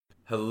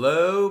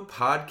Hello,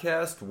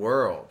 podcast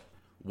world.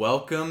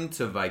 Welcome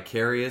to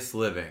Vicarious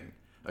Living,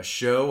 a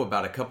show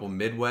about a couple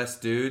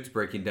Midwest dudes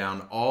breaking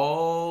down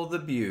all the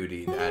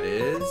beauty that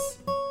is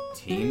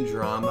teen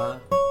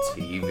drama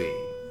TV.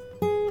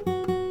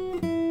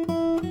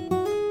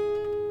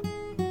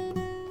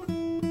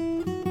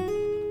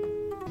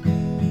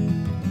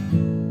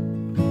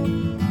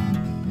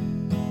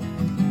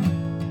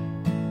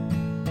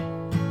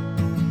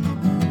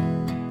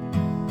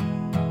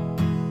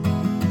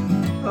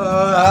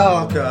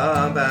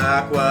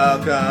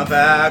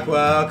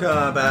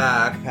 Welcome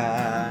back,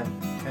 Pat.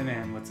 Hey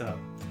man, what's up?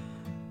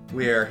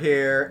 We are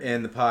here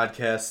in the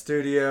podcast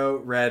studio,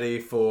 ready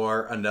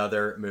for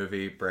another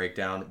movie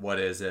breakdown. What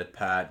is it,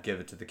 Pat? Give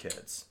it to the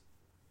kids.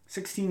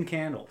 16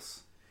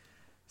 Candles.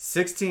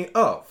 16.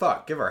 Oh,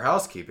 fuck. Give our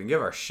housekeeping.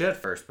 Give our shit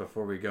first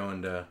before we go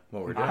into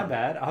what we're doing. My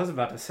bad. I was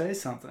about to say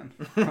something.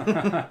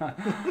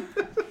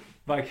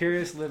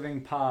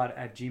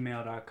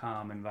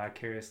 VicariousLivingPod@gmail.com and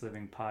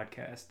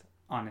VicariousLivingPodcast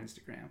on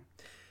Instagram.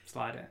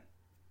 Slide in.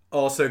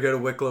 Also, go to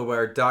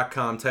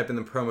wicklowware.com, type in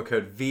the promo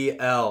code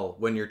VL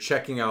when you're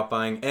checking out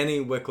buying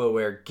any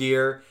Wicklowware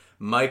gear.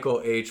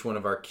 Michael H., one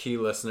of our key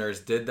listeners,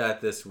 did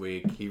that this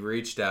week. He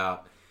reached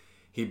out.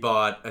 He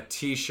bought a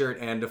t-shirt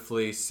and a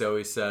fleece, so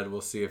he said we'll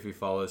see if he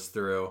follows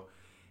through,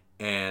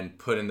 and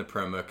put in the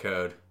promo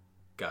code.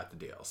 Got the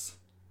deals.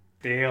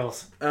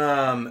 Deals.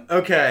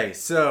 Okay,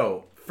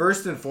 so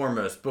first and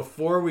foremost,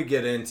 before we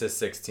get into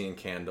 16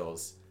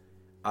 Candles,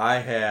 I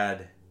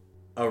had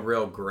a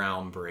real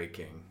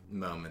groundbreaking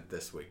moment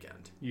this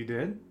weekend. You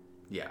did?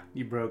 Yeah.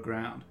 You broke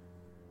ground.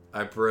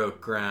 I broke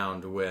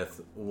ground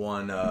with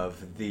one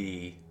of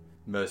the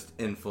most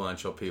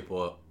influential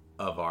people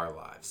of our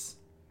lives.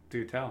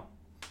 Do tell.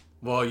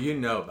 Well, you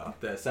know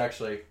about this.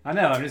 Actually, I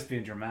know, I'm just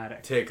being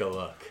dramatic. take a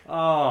look.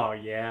 Oh,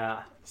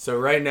 yeah. So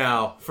right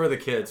now, for the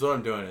kids, what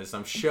I'm doing is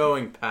I'm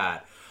showing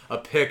Pat a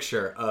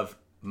picture of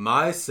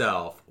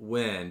myself,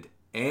 Wind,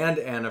 and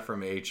Anna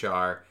from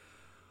HR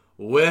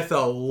with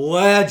a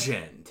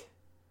legend.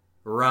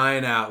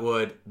 Ryan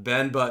Atwood,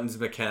 Ben Buttons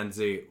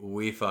McKenzie,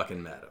 we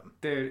fucking met him.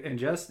 Dude, and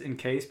just in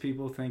case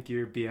people think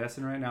you're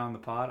BSing right now on the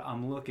pod,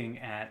 I'm looking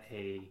at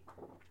a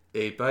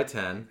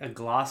 8x10. A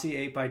glossy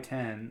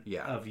 8x10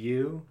 Yeah. of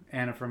you,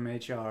 Anna from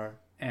HR,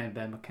 and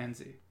Ben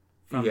McKenzie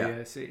from Yeah. the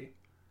OC.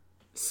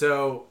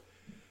 So,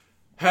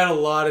 had a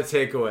lot of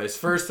takeaways.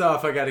 First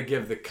off, I got to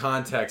give the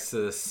context to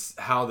this,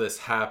 how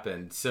this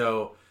happened.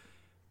 So,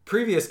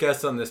 previous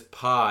guest on this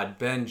pod,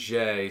 Ben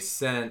J,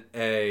 sent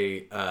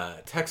a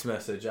text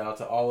message out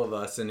to all of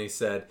us, and he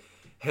said,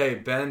 hey,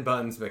 Ben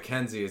Buttons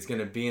McKenzie is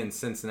going to be in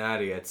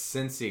Cincinnati at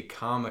Cincy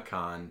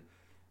Comic-Con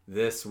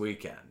this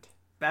weekend.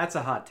 That's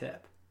a hot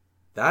tip.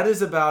 That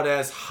is about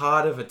as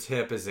hot of a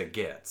tip as it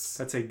gets.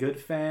 That's a good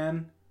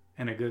fan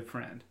and a good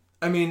friend.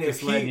 I mean,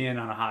 Just letting you in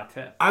on a hot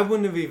tip. I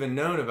wouldn't have even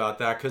known about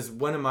that, because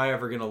when am I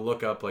ever going to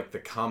look up like the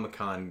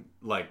Comic-Con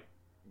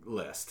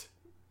list?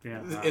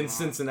 Yeah, In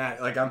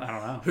Cincinnati, I don't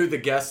know who the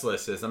guest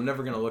list is. I'm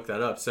never gonna look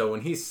that up. So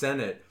when he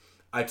sent it,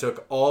 I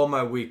took all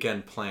my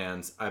weekend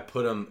plans. I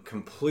put them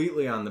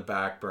completely on the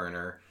back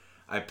burner.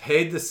 I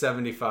paid the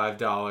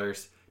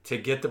 $75 to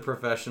get the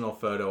professional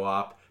photo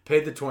op.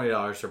 Paid the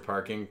 $20 for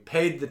parking.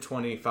 Paid the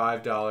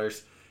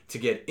 $25 to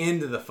get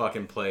into the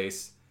fucking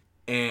place,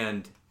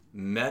 and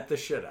met the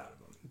shit out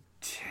of him.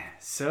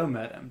 So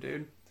met him,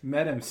 dude.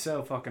 Met him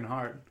so fucking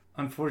hard.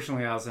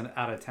 Unfortunately, I was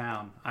out of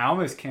town. I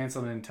almost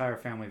canceled an entire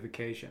family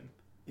vacation.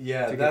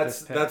 Yeah,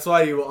 that's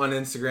why you on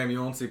Instagram you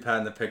won't see Pat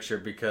in the picture,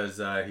 because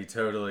he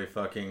totally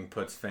fucking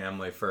puts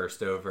family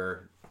first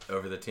over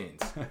the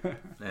teens.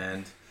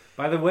 And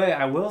by the way,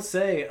 I will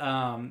say,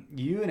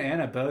 you and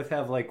Anna both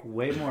have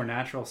way more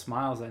natural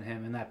smiles than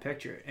him in that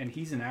picture, and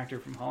he's an actor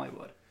from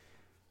Hollywood.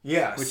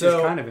 Yeah, which is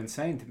kind of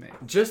insane to me.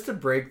 Just to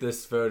break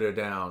this photo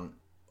down,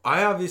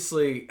 I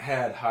obviously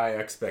had high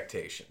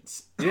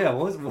expectations. Yeah,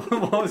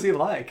 what was he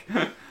like?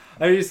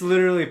 I just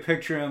literally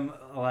picture him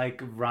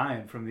like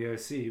Ryan from the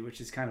OC,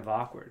 which is kind of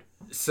awkward.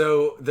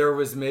 So there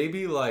was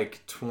maybe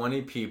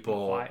 20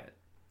 people. Quiet.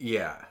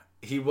 Yeah,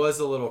 he was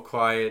a little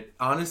quiet.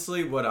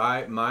 Honestly,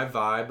 my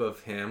vibe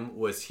of him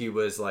was he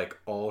was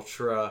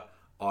ultra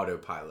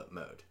autopilot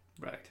mode.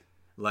 Right.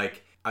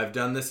 I've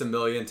done this a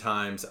million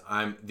times.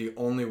 The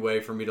only way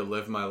for me to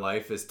live my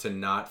life is to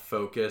not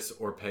focus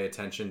or pay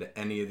attention to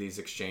any of these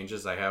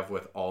exchanges I have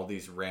with all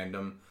these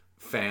random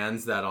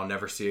fans that I'll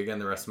never see again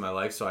the rest of my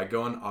life. So I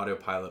go in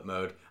autopilot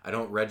mode. I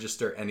don't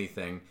register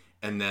anything.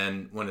 And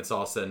then when it's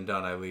all said and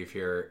done, I leave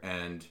here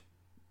and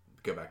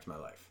go back to my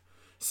life.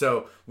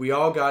 So we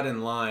all got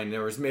in line.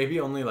 There was maybe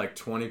only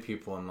 20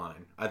 people in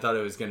line. I thought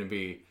it was going to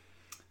be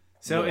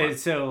So at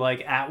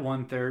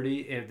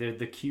 1:30, if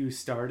the queue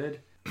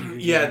started.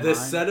 Yeah, the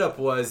setup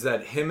was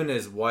that him and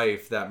his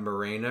wife, that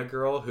Morena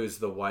girl, who's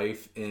the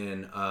wife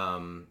in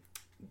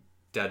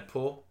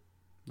Deadpool,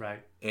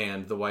 right,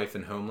 and the wife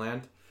in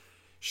Homeland,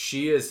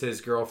 she is his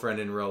girlfriend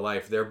in real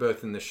life. They're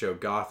both in the show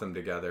Gotham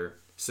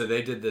together. So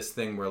they did this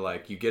thing where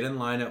you get in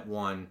line at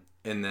 1,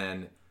 and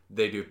then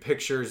they do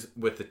pictures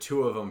with the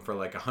two of them for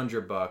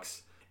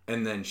 $100,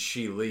 and then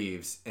she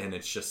leaves, and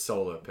it's just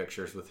solo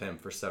pictures with him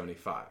for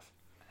 75.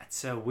 That's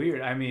so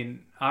weird. I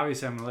mean,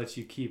 obviously I'm going to let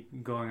you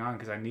keep going on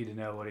because I need to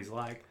know what he's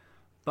like.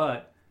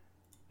 But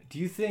do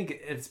you think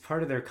it's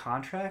part of their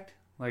contract?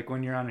 Like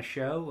when you're on a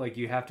show, like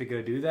you have to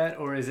go do that?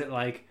 Or is it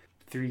like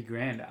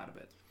 $3,000 out of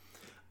it?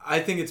 I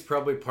think it's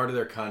probably part of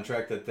their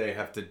contract that they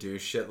have to do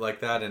shit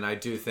like that. And I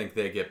do think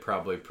they get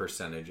probably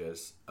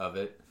percentages of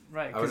it.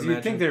 Right. Because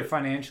you think they're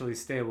financially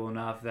stable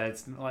enough that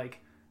it's like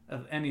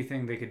of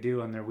anything they could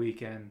do on their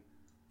weekend,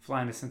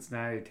 flying to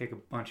Cincinnati to take a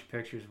bunch of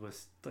pictures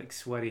with like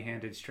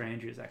sweaty-handed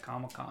strangers at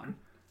Comic-Con.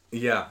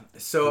 Yeah.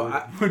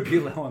 So would be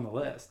low on the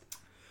list.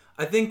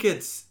 I think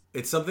it's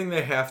something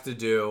they have to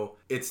do.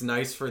 It's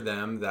nice for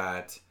them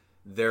that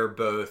they're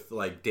both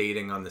like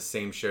dating on the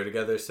same show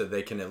together, so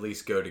they can at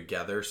least go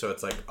together. So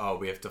it's like, oh,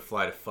 we have to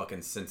fly to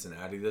fucking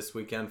Cincinnati this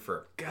weekend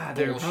for God. bullshit.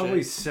 They're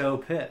probably so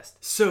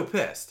pissed. So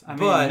pissed. I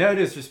mean, no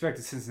disrespect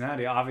to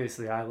Cincinnati.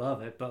 Obviously, I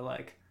love it, but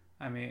like,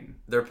 I mean,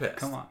 they're pissed.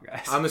 Come on,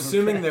 guys. I'm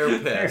assuming they're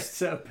pissed. They're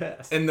so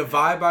pissed. And the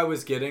vibe I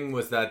was getting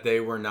was that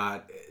they were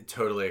not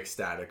totally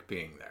ecstatic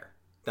being there.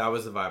 That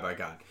was the vibe I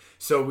got.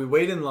 So we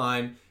wait in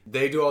line.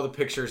 They do all the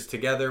pictures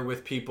together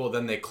with people.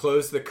 Then they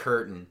close the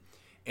curtain.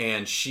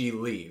 And she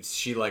leaves.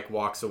 She like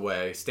walks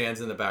away,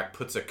 stands in the back,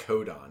 puts a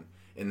coat on,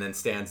 and then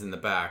stands in the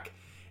back.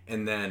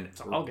 And then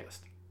it's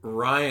August.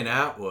 Ryan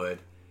Atwood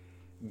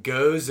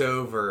goes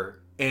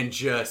over and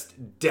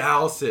just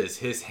douses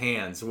his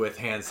hands with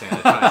hand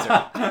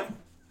sanitizer.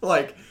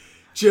 Like,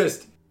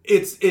 just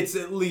it's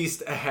at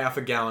least a half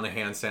a gallon of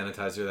hand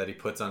sanitizer that he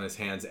puts on his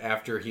hands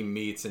after he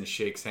meets and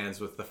shakes hands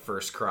with the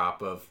first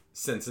crop of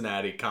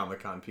Cincinnati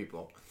Comic-Con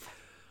people.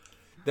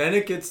 Then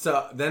it gets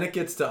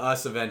to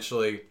us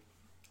eventually.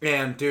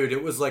 And dude,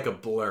 it was like a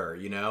blur,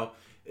 you know?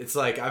 It's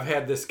like I've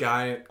had this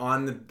guy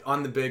on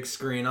the big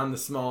screen, on the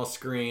small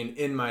screen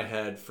in my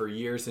head for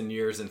years and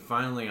years, and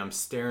finally I'm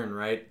staring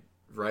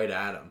right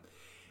at him.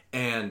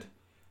 And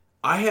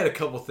I had a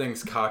couple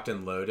things cocked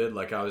and loaded.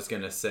 Like I was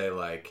going to say,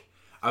 like,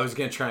 I was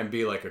going to try and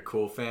be like a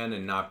cool fan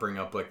and not bring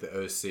up like the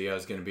OC. I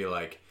was going to be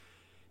like,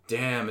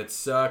 damn, it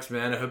sucks,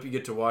 man. I hope you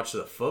get to watch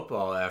the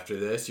football after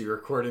this. You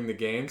recording the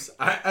games?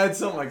 I had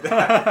something like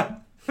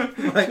that.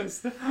 Like,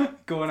 just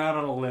going out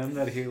on a limb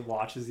that he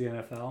watches the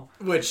NFL.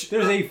 Which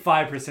there's a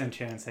 5%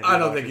 chance that I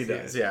don't think he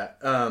does. Yeah.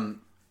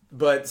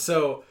 But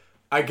so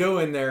I go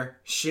in there.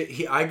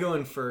 I go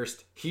in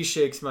first. He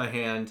shakes my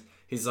hand.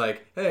 He's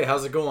like, "Hey,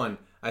 how's it going?"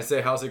 I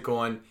say, "How's it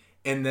going?"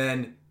 And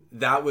then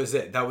that was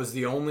it. That was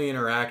the only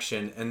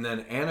interaction. And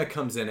then Anna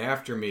comes in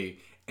after me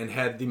and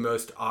had the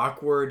most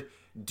awkward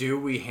 "do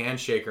we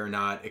handshake or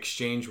not"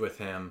 exchange with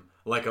him,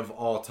 like of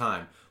all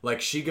time. Like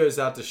she goes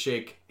out to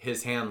shake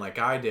his hand like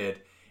I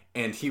did.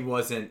 And he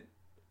wasn't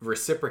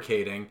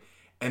reciprocating.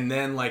 And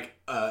then like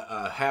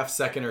a half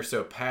second or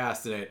so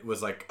passed and it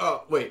was like,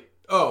 oh, wait,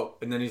 oh.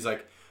 And then he's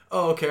like,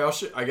 oh, okay,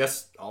 I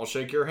guess I'll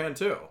shake your hand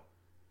too.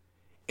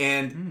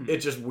 And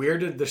it just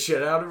weirded the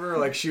shit out of her.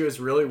 Like she was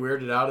really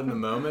weirded out in the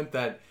moment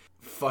that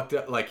fucked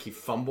up. Like he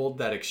fumbled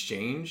that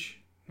exchange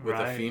with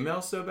a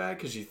female so bad.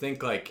 Because you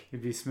think like...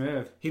 He'd be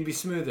smooth. He'd be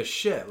smooth as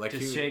shit. Like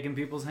just shaking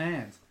people's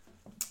hands.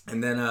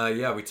 And then,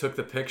 we took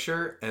the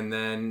picture and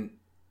then...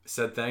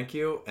 said thank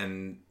you,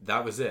 and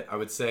that was it. I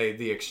would say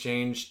the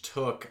exchange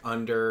took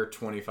under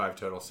 25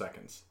 total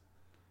seconds.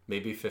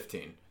 Maybe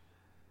 15.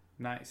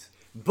 Nice.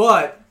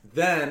 But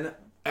then,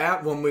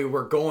 when we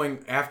were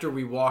going, after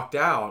we walked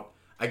out,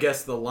 I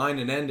guess the line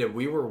had ended.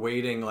 We were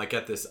waiting like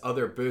at this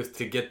other booth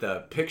to get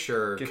the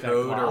picture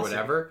code or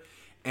whatever.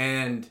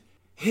 And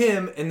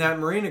him and that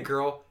Marina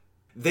girl,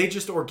 they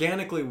just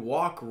organically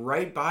walk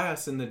right by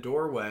us in the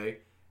doorway,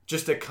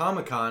 just at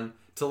Comic-Con,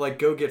 to like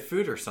go get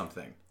food or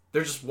something.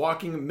 They're just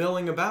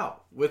milling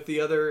about with the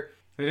other...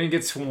 They didn't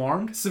get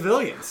swarmed?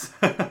 Civilians.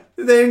 They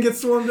didn't get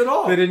swarmed at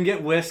all. They didn't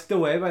get whisked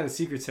away by the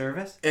Secret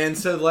Service? And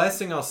so the last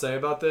thing I'll say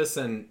about this,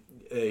 and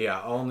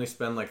I'll only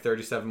spend like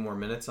 37 more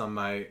minutes on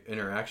my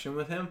interaction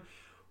with him,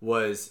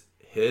 was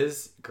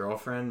his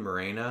girlfriend,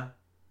 Morena,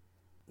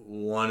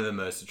 one of the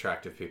most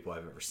attractive people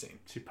I've ever seen.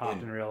 She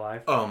popped in real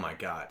life? Oh my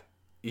God.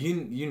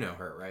 You know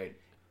her, right?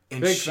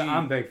 And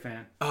I'm a big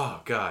fan. Oh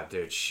God,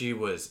 dude. She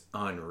was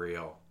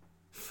unreal.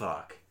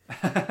 Fuck.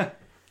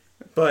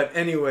 But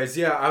anyways,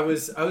 yeah, I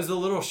was a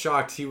little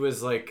shocked. He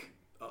was like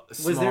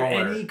smaller. Was there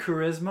any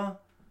charisma?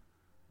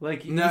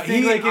 Like no,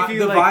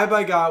 vibe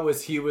I got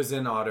was he was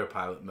in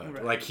autopilot mode.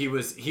 Right. Like he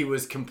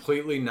was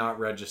completely not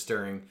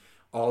registering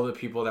all the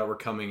people that were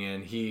coming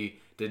in. He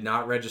did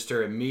not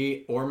register at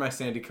me or my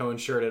Sandy Cohen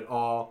shirt at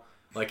all.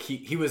 Like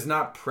he was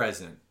not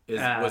present.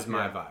 Was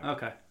my vibe.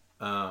 Okay.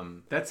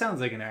 That sounds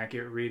like an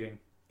accurate reading.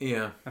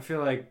 Yeah. I feel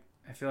like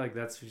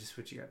that's just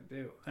what you got to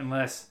do,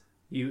 unless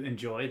you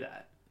enjoy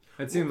that.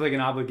 It seems like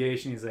an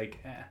obligation. He's like,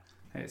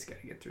 I just got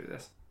to get through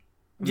this.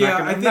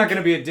 I'm not going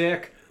to be a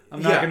dick.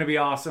 I'm not going to be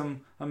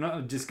awesome. I'm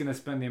not just going to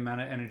spend the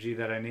amount of energy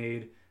that I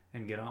need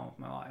and get on with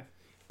my life.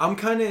 I'm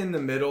kind of in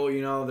the middle,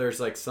 you know. There's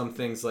like some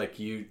things like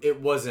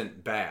it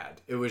wasn't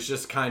bad. It was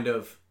just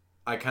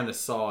I kind of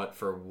saw it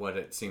for what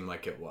it seemed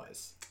like it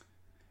was.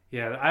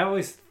 Yeah, I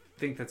always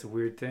think that's a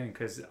weird thing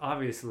because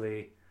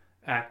obviously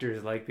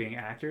actors like being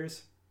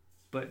actors,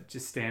 but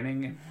just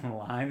standing in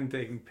line and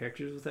taking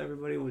pictures with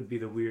everybody would be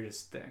the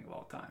weirdest thing of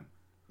all time.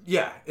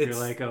 Yeah, you're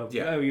like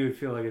you would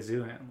feel like a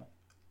zoo animal.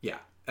 Yeah,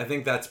 I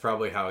think that's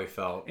probably how he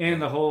felt.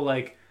 And the whole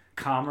like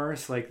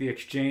commerce, like the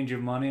exchange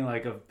of money,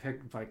 like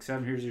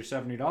here's your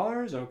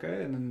 $70,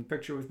 okay, and then the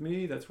picture with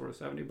me that's worth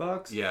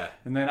 $70. Yeah,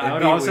 and then I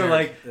would also weird.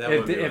 Like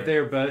if they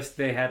were both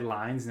they had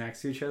lines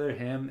next to each other,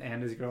 him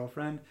and his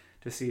girlfriend,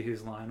 to see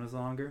whose line was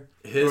longer.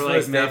 His or like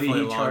was maybe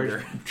definitely he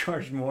longer.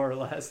 Charged more or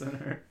less than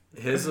her.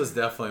 His was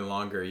definitely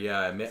longer.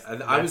 Yeah,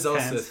 I was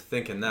also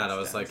thinking that. I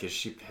was like, is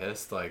she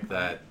pissed like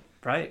that?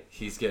 Right.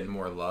 He's getting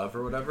more love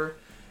or whatever.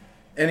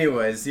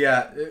 Anyways,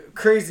 yeah,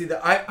 crazy.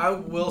 That I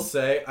will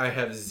say I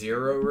have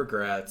zero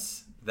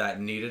regrets. That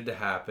needed to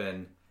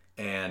happen,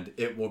 and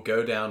it will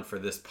go down for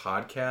this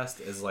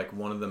podcast as like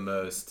one of the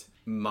most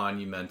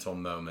monumental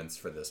moments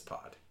for this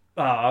pod.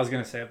 Oh, I was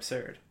gonna say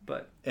absurd,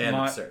 but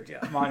absurd.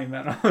 Yeah,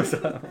 monumental.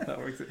 That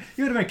works.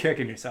 You would have been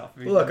kicking yourself.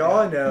 Look, all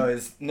I know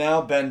is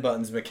now Ben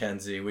Buttons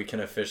McKenzie. We can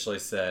officially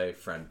say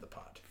friend of the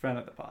pod. Friend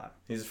of the pod.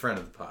 He's a friend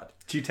of the pod.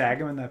 Did you tag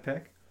him in that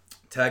pic?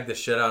 Tagged the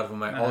shit out of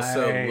him. I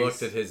also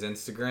looked at his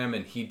Instagram,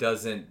 and he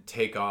doesn't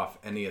take off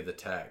any of the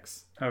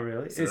tags. Oh,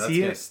 really? So that's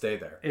gonna stay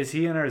there. Is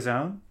he in our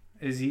zone?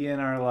 Is he in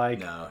our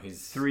No,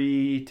 he's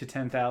 3,000 to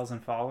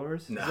 10,000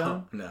 followers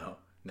zone? No.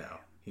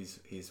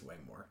 He's way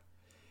more.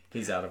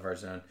 He's out of our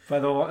zone. By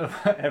the way,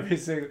 every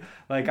single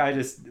I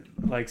just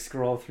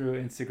scroll through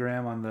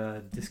Instagram on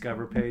the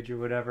Discover page or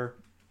whatever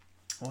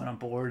when I'm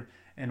bored,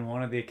 and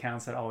one of the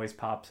accounts that always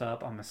pops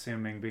up, I'm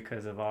assuming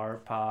because of our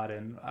pod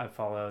and I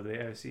follow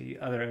the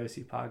other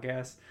OC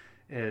podcasts,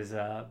 is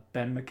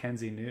Ben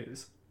McKenzie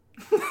News.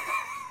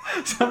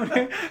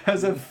 Somebody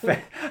has a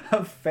fan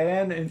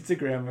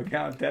Instagram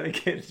account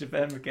dedicated to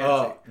Ben McKenzie.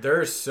 Oh,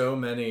 there are so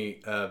many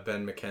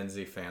Ben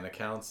McKenzie fan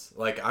accounts.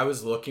 I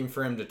was looking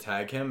for him to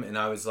tag him, and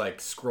I was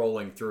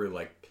scrolling through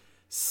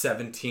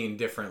 17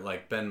 different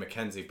Ben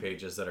McKenzie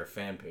pages that are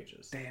fan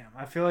pages. Damn,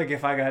 I feel like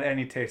if I got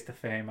any taste of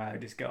fame, I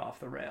would just go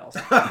off the rails.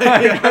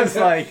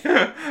 I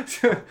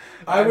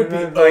would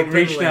be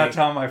reaching out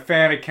to all my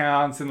fan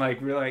accounts and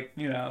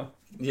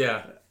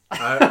Yeah.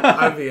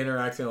 I'd be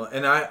interacting,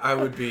 and I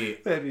would be.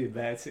 That'd be a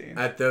bad scene.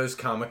 At those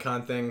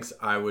Comic-Con things,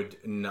 I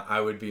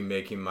would be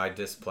making my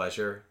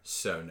displeasure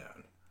so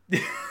known.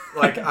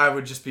 I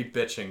would just be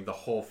bitching the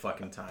whole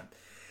fucking time.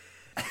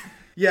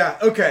 Yeah.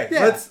 Okay.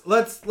 Yeah.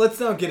 Let's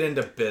now get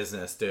into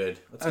business, dude.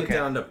 Let's get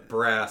down to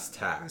brass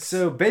tacks.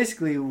 So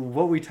basically,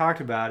 what we talked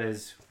about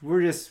is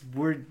we're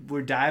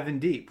diving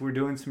deep. We're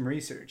doing some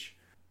research.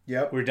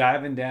 Yep. We're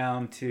diving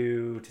down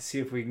to see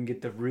if we can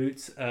get the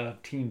roots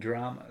of teen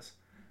dramas.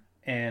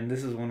 And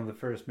this is one of the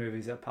first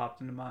movies that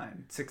popped into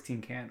mind,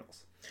 16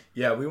 Candles.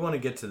 Yeah, we want to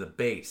get to the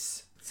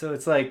base. So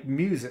it's like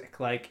music.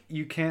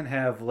 You can't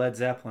have Led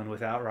Zeppelin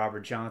without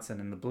Robert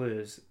Johnson and the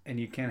blues, and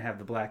you can't have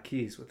the Black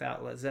Keys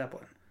without Led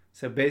Zeppelin.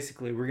 So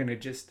basically, we're going to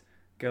just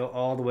go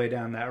all the way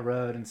down that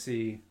road and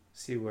see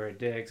where it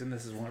digs, and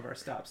this is one of our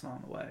stops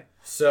along the way.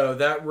 So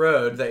that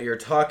road that you're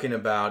talking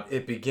about,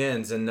 it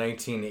begins in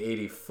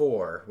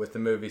 1984 with the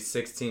movie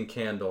 16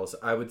 Candles.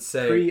 I would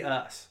say...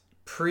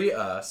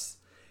 Pre-us.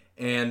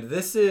 And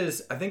this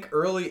is, I think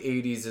early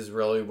 80s is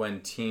really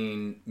when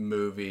teen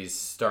movies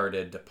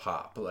started to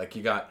pop.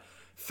 You got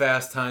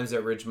Fast Times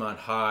at Ridgemont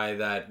High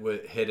that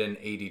hit in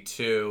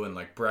 82, and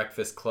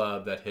Breakfast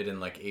Club that hit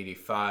in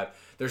 85.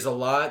 There's a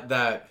lot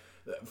that,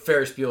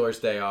 Ferris Bueller's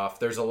Day Off,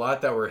 there's a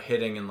lot that were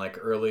hitting in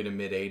early to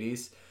mid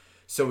 80s.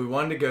 So we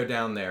wanted to go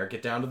down there,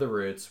 get down to the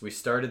roots. We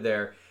started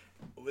there.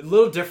 A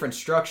little different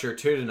structure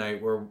too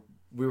tonight, where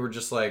we were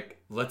just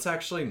let's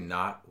actually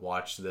not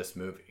watch this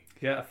movie.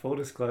 Yeah, full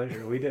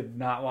disclosure, we did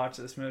not watch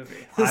this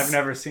movie. I've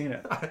never seen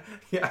it.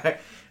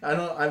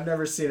 I've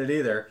never seen it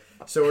either.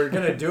 So we're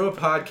going to do a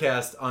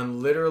podcast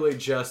on literally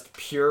just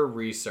pure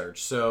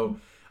research. So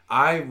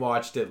I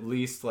watched at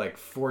least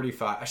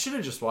 45. I should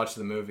have just watched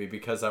the movie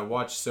because I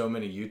watched so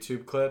many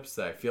YouTube clips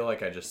that I feel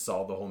like I just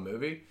saw the whole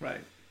movie.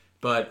 Right.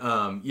 But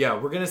we're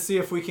going to see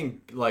if we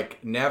can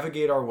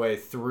navigate our way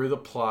through the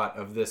plot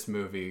of this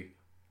movie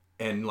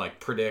and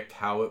predict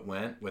how it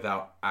went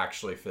without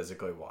actually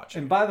physically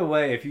watching. And by the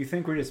way, if you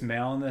think we're just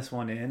mailing this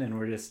one in and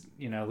we're just,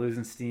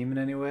 losing steam in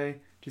any way,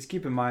 just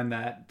keep in mind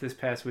that this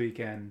past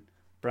weekend,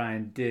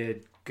 Brian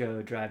did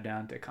go drive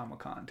down to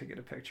Comic-Con to get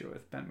a picture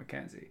with Ben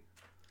McKenzie.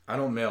 I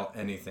don't mail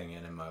anything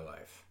in my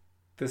life.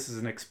 This is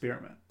an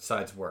experiment.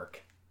 Besides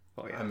work.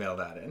 Oh, yeah. I mail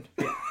that in.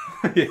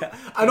 Yeah.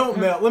 I don't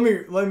mail.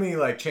 Let me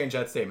change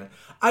that statement.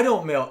 I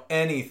don't mail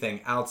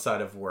anything outside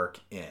of work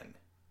in.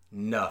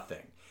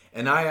 Nothing.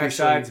 And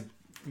Besides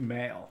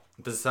mail.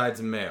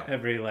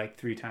 Every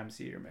 3 times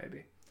a year,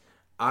 maybe.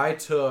 I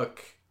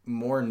took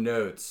more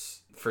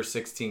notes for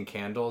 16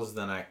 Candles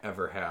than I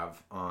ever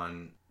have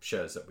on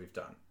shows that we've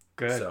done.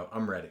 Good. So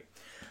I'm ready.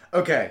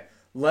 Okay.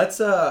 Let's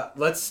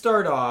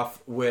start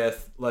off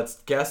with,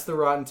 let's guess the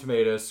Rotten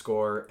Tomatoes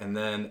score, and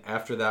then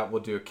after that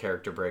we'll do a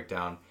character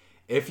breakdown.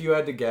 If you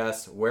had to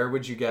guess, where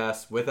would you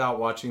guess without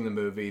watching the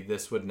movie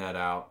this would net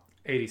out?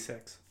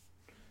 86.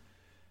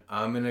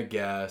 I'm going to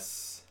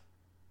guess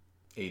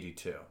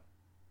 82.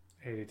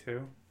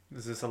 82.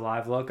 Is this a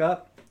live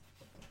lookup?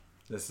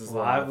 This is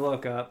live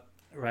lookup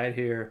right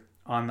here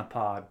on the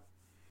pod.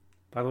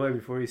 By the way,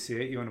 before you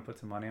see it, you want to put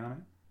some money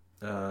on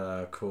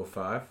it? Cool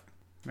 5.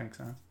 Makes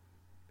sense.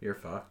 You're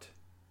fucked.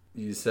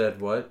 You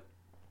said what?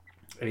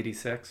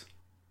 86.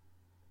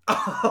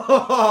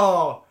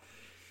 Oh!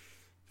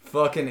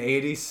 Fucking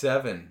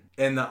 87.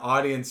 And the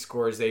audience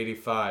scores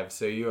 85,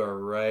 so you are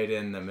right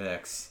in the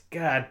mix.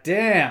 God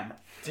damn.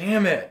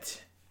 Damn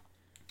it.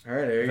 All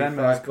right, there you go.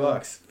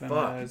 $5.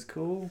 Venmo is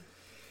cool.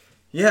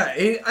 Yeah,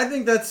 I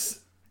think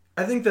that's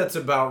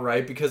about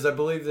right, because I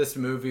believe this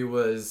movie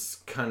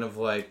was kind of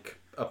like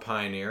a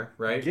pioneer,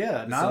 right?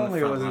 Yeah, not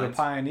only was it a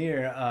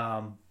pioneer,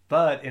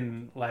 but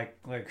in like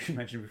you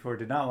mentioned before,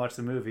 did not watch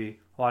the movie,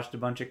 watched a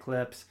bunch of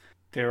clips.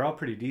 They were all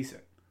pretty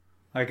decent.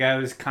 Like, I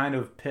was kind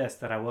of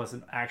pissed that I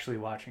wasn't actually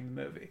watching the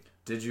movie.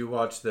 Did you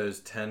watch those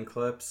 10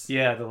 clips?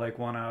 Yeah, the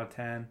 1 out of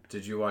 10.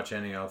 Did you watch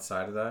any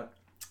outside of that?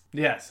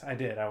 Yes, I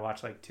did. I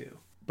watched 2.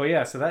 But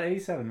yeah, so that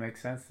 87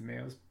 makes sense to me.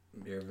 It was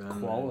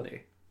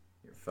quality.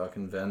 You're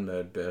fucking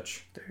Venmo'd,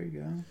 bitch. There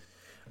you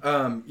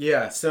go.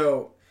 Yeah,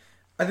 so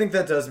I think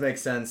that does make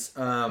sense.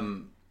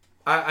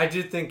 I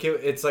did think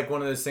it's like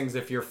one of those things,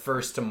 if you're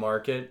first to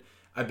market,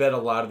 I bet a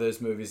lot of those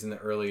movies in the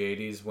early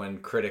 80s, when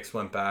critics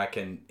went back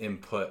and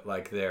input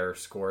like their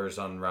scores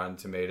on Rotten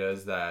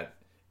Tomatoes, that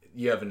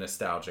you have a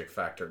nostalgic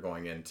factor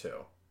going into.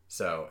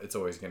 So it's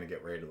always going to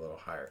get rated a little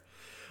higher.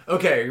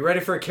 Okay, are you ready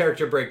for a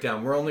character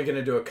breakdown? We're only going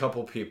to do a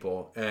couple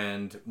people,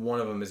 and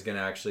one of them is going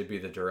to actually be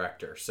the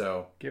director.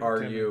 So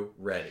are you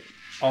ready?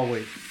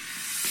 Always.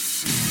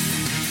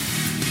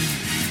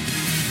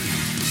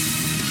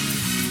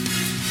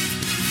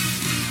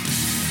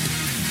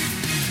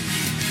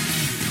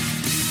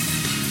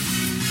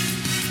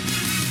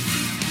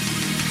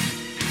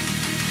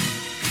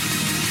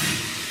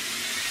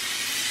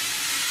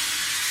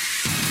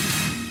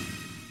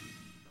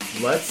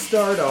 Let's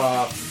start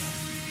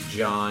off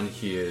John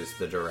Hughes,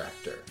 the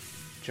director.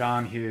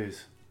 John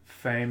Hughes,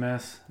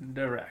 famous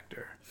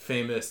director.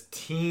 Famous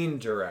teen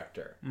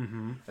director.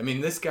 Mm-hmm. I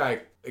mean, this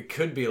guy, it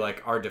could be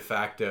like our de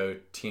facto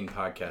teen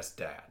podcast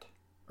dad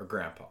or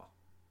grandpa.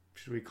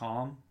 Should we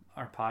call him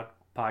our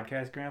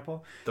podcast grandpa?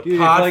 The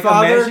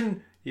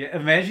Podfather?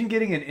 Imagine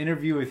getting an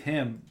interview with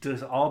him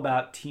just all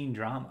about teen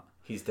drama.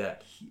 He's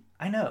dead.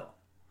 I know.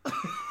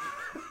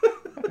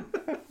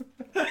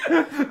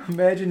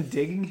 Imagine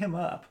digging him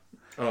up.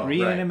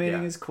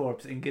 Reanimating his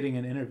corpse and getting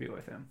an interview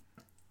with him.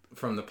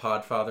 From the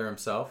Podfather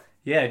himself?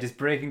 Yeah, just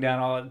breaking down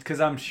all...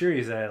 Because I'm sure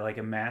he's a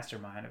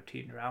mastermind of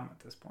teen drama at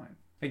this point.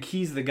 Like,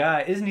 he's the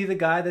guy... Isn't he the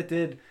guy that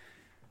did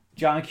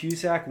John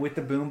Cusack with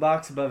the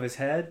boombox above his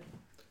head?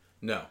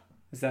 No.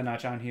 Is that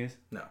not John Hughes?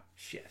 No.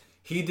 Shit.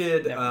 He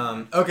did...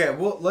 okay,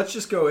 well, let's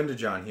just go into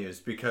John Hughes,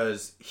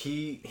 because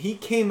he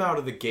came out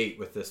of the gate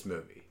with this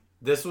movie.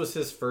 This was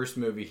his first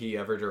movie he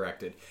ever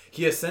directed.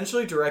 He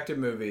essentially directed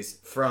movies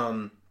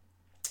from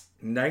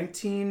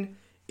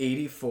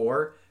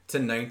 1984 to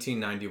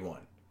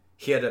 1991.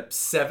 He had a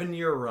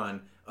 7-year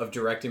run of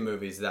directing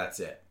movies. That's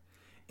it.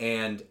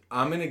 And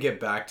I'm going to get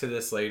back to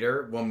this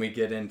later when we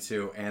get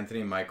into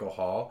Anthony Michael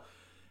Hall.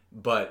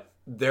 But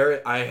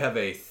I have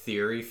a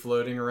theory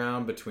floating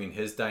around between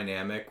his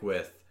dynamic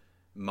with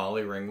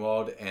Molly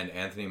Ringwald and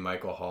Anthony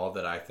Michael Hall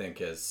that I think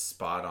is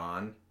spot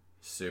on.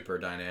 Super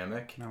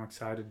dynamic. I'm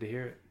excited to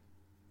hear it.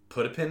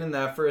 Put a pin in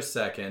that for a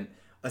second.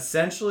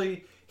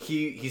 Essentially,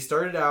 he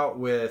started out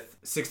with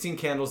 16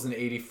 Candles in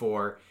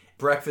 84,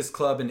 Breakfast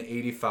Club in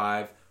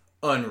 85,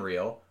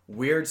 unreal.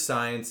 Weird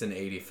Science in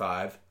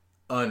 85,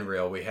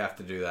 unreal. We have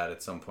to do that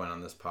at some point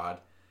on this pod.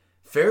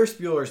 Ferris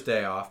Bueller's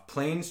Day Off,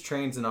 Planes,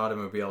 Trains, and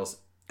Automobiles,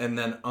 and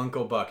then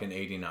Uncle Buck in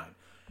 89.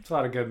 It's a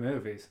lot of good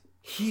movies.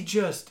 He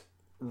just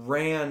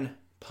ran,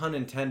 pun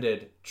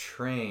intended,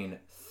 train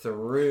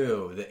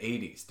through the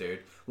 80s,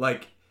 dude.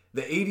 Like,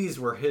 the 80s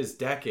were his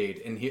decade,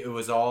 and it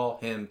was all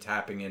him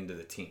tapping into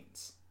the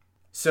teens.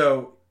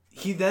 So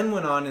he then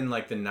went on in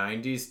like the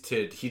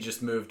 90s he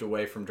just moved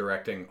away from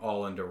directing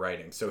all into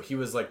writing. So he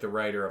was like the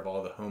writer of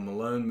all the Home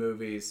Alone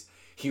movies.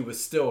 He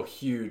was still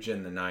huge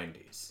in the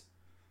 90s.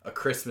 A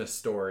Christmas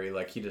Story,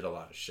 like he did a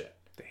lot of shit.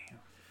 Damn.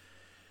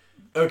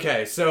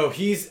 Okay, so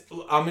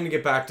I'm going to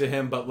get back to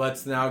him, but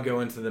let's now go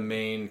into the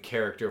main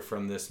character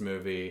from this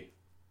movie,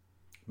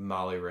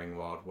 Molly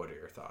Ringwald. What are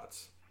your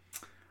thoughts?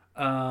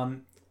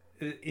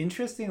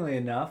 Interestingly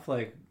enough,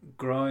 like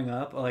growing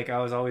up, like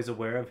I was always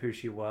aware of who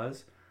she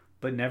was,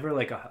 but never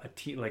like a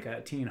teen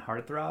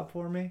heartthrob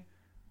for me.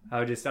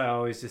 I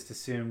always just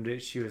assumed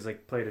that she was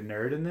like played a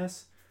nerd in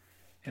this,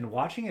 and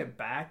watching it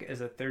back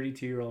as a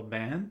 32-year-old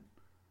man,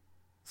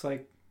 it's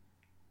like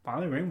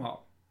Molly Ringwald.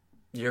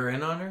 You're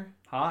in on her?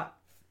 Hot.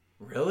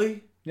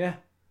 Really? Yeah.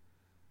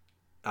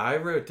 I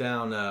wrote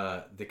down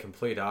the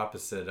complete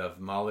opposite of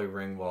Molly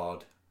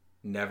Ringwald.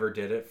 Never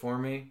did it for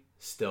me.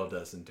 Still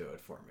doesn't do it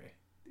for me.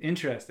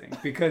 Interesting,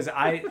 because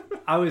I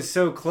was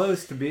so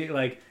close to be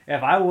like,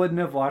 if I wouldn't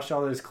have watched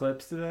all those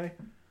clips today,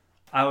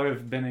 I would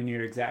have been in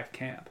your exact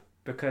camp.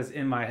 because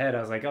in my head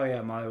I was like, oh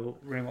yeah, Molly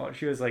Ringwald.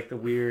 She was like the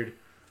weird,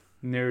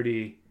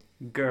 nerdy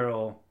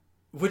girl.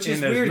 Which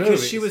is weird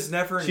because she was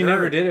never a nerd. She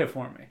never did it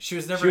for me. She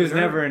was never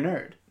a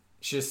nerd.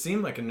 She just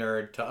seemed like a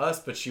nerd to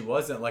us, but she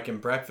wasn't. Like in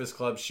Breakfast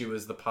Club, she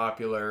was the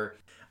popular...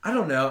 I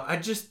don't know.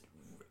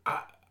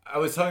 I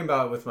was talking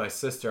about it with my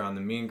sister on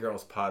the Mean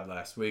Girls pod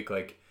last week.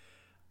 Like,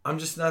 I'm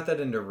just not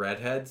that into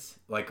redheads.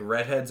 Like,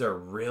 redheads are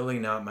really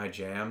not my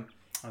jam.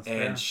 That's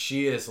fair.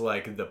 She is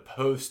like the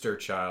poster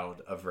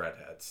child of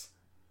redheads.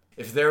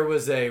 If there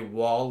was a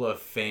wall of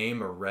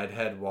fame, a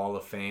redhead wall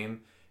of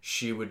fame,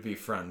 she would be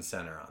front and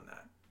center on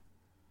that.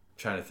 I'm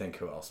trying to think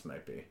who else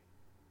might be.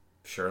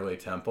 Shirley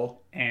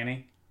Temple.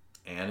 Annie.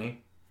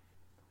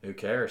 Who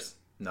cares?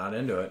 Not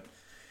into it.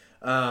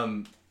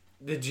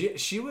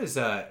 She was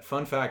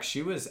fun fact,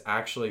 she was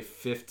actually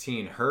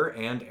 15. Her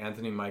and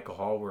Anthony Michael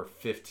Hall were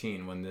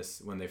 15 when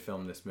they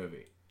filmed this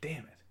movie.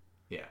 Damn it.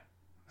 Yeah.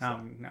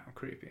 So. No,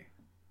 creepy.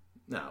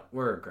 No,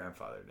 we're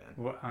grandfathered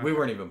in. Well, we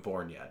weren't even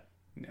born yet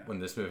when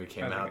this movie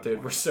came out, dude.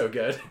 Point. We're so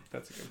good.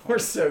 That's a good point. We're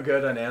so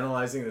good on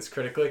analyzing this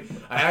critically.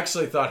 I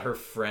actually thought her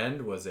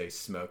friend was a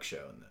smoke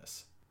show in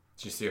this.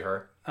 Did you see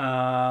her?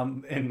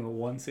 In the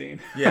one scene.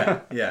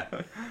 Yeah.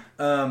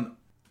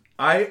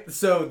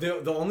 So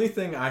the only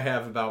thing I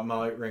have about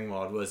Molly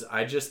Ringwald was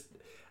I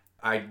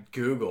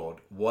Googled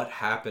what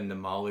happened to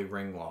Molly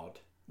Ringwald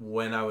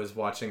when I was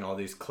watching all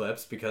these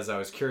clips because I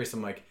was curious.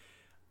 I'm like,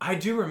 I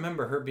do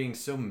remember her being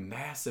so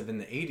massive in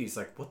the 80s.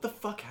 Like, what the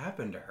fuck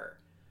happened to her?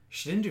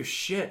 She didn't do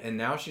shit, and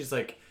now she's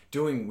like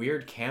doing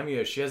weird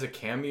cameos. She has a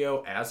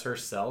cameo as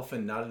herself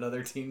in Not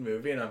Another Teen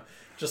Movie, and I'm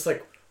just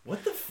like,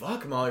 what the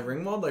fuck, Molly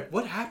Ringwald? Like,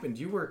 what happened?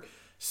 You were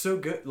so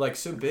good, like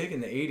so big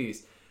in the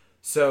 80s.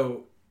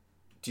 So,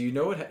 do you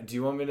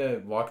want me to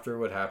walk through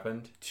what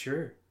happened?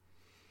 Sure.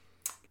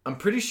 I'm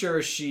pretty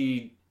sure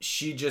she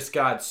just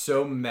got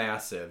so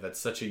massive at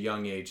such a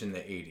young age in the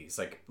 80s.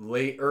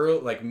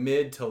 Like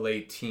mid to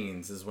late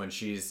teens is when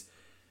she's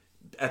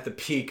at the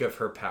peak of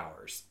her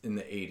powers in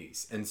the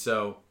 80s. And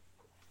so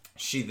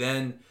she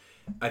then,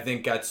 I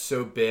think, got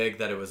so big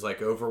that it was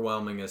like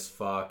overwhelming as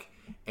fuck.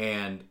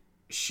 And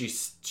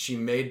she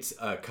made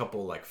a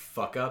couple like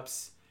fuck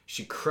ups.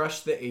 She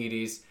crushed the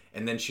 80s,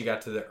 and then she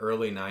got to the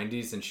early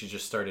 90s and she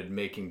just started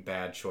making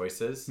bad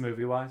choices.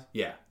 Movie wise?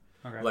 Yeah.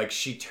 Okay. Like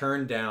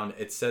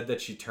it said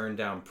that she turned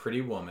down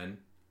Pretty Woman.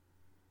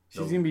 She's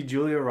going to be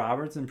Julia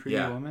Roberts in Pretty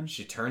Woman?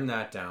 She turned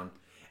that down.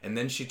 And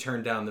then she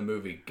turned down the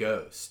movie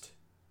Ghost.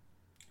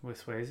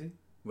 With Swayze?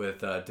 With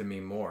Demi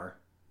Moore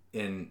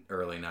in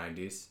early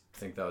 90s. I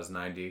think that was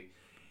 90.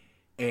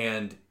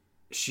 And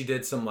she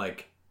did some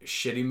like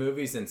shitty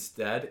movies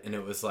instead. And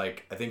it was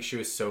like, I think she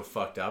was so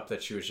fucked up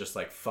that she was just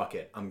like, fuck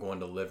it, I'm going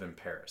to live in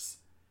Paris.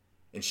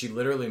 And she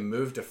literally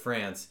moved to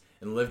France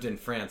and lived in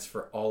France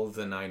for all of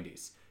the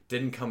 90s.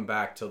 Didn't come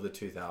back till the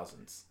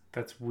 2000s.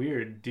 That's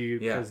weird. Do you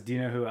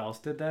know who else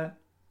did that?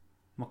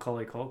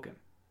 Macaulay Culkin.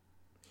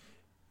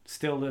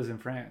 Still lives in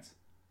France.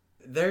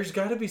 There's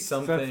got to be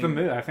something. So that's the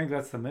move. I think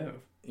that's the move.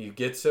 You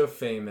get so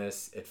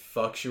famous, it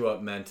fucks you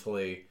up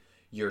mentally.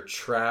 You're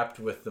trapped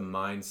with the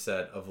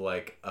mindset of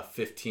like a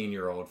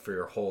 15-year-old for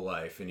your whole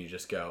life, and you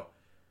just go,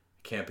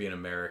 I can't be in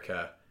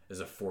America as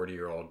a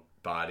 40-year-old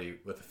body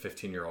with a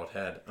 15-year-old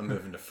head. I'm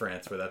moving to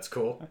France where that's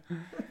cool.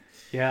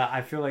 Yeah,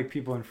 I feel like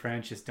people in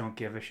France just don't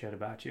give a shit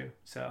about you.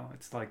 So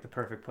it's like the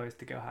perfect place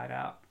to go hide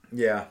out.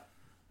 Yeah.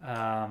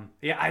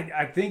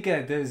 I think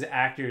those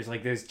actors,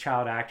 like those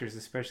child actors,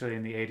 especially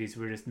in the 80s,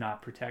 were just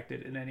not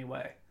protected in any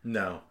way.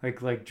 No.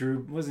 Like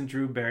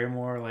Drew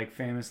Barrymore like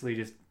famously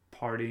just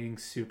partying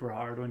super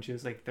hard when she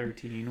was like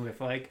 13 with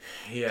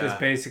just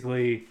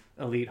basically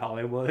elite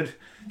Hollywood.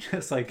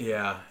 Just like...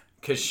 Yeah,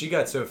 because she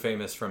got so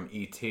famous from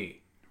E.T.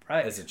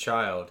 Right. As a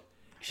child.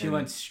 She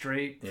went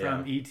straight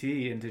from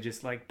E.T. into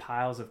just like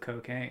piles of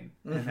cocaine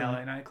in LA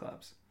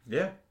nightclubs.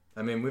 Yeah.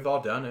 I mean, we've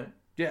all done it.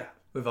 Yeah.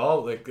 We've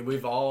all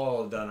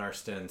done our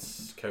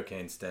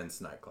cocaine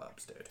stints,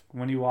 nightclubs, dude.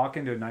 When you walk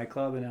into a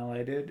nightclub in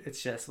LA, dude,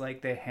 it's just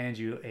like they hand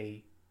you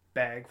a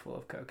bag full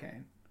of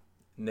cocaine.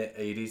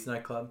 80s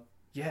nightclub?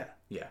 Yeah.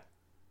 Yeah.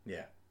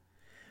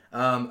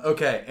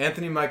 Okay,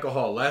 Anthony Michael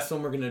Hall. Last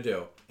one we're gonna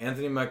do.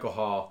 Anthony Michael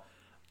Hall.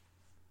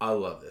 I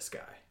love this guy.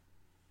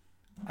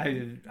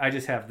 I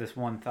just have this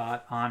one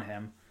thought on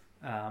him,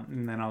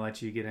 and then I'll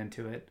let you get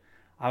into it.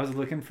 I was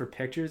looking for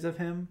pictures of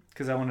him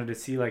because I wanted to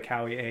see like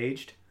how he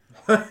aged.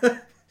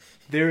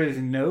 There is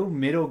no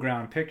middle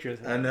ground pictures.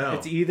 I know.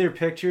 It's either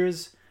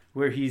pictures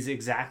where he's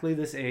exactly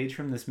this age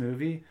from this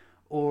movie,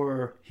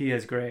 or he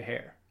has gray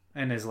hair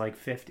and is like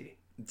 50.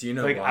 Do you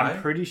know why?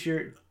 I'm pretty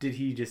sure. Did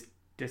he just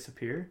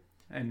disappear?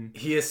 And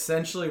he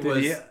essentially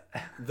was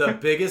the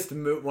biggest,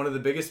 one of the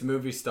biggest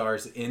movie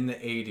stars in the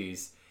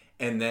 80s,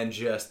 and then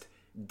just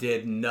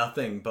did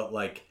nothing but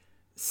like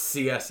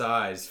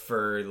CSIs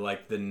for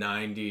like the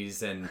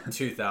 90s and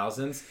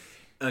 2000s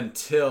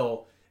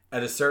until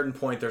at a certain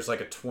point there's like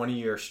a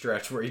 20-year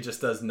stretch where he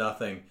just does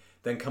nothing,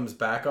 then comes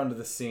back onto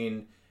the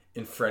scene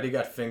in Freddy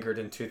Got Fingered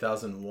in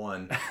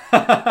 2001.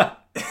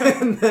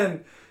 And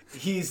then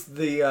he's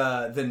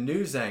the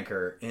news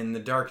anchor in The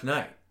Dark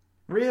Knight.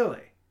 Really?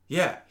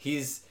 Yeah,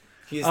 he's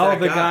the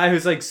guy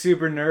who's like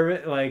super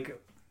nervous,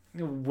 like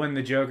when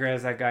the Joker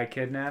has that guy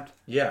kidnapped.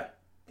 Yeah,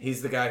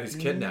 he's the guy who's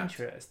kidnapped.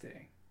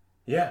 Interesting.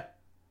 Yeah.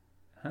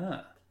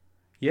 Huh.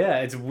 Yeah,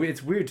 it's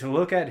weird to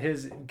look at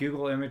his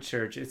Google image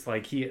search. It's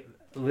like he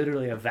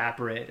literally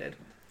evaporated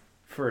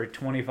for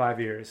 25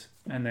 years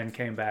and then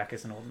came back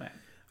as an old man.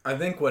 I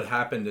think what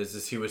happened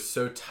is he was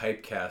so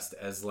typecast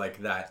as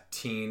like that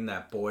teen,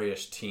 that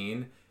boyish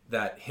teen,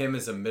 that him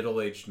as a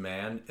middle-aged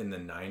man in the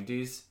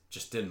 90s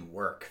just didn't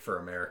work for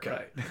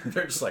America. Right.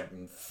 They're just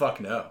like, fuck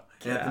no.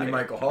 Anthony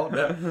Michael Hall,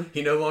 no.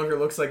 He no longer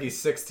looks like he's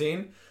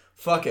 16.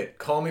 Fuck it.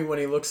 Call me when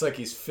he looks like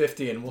he's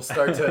 50 and we'll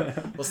start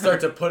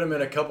to put him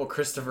in a couple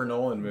Christopher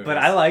Nolan movies. But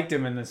I liked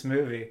him in this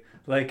movie.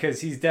 Like,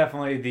 cuz he's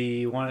definitely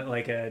the one,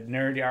 like a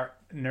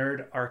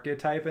nerd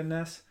archetype in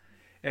this.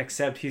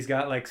 Except he's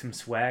got like some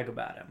swag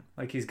about him.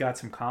 Like he's got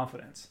some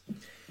confidence.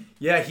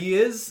 Yeah, he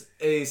is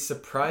a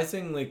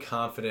surprisingly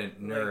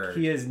confident nerd. Like,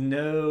 he has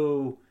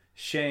no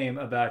shame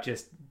about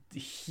just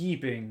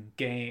heaping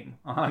game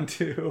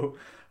onto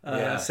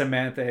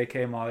Samantha,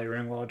 aka Molly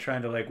Ringwald,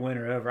 trying to like win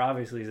her over.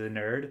 Obviously he's a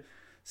nerd,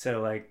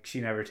 so like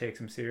she never takes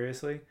him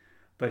seriously.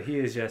 But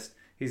he's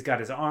got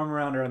his arm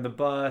around her on the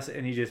bus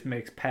and he just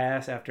makes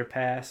pass after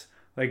pass,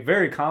 like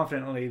very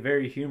confidently,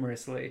 very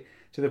humorously.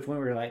 To the point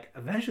where you're like,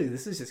 eventually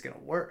this is just going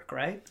to work,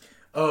 right?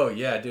 Oh,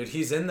 yeah, dude.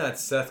 He's in that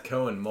Seth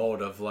Cohen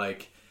mold of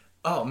like,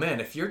 oh, man,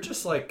 if you're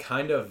just like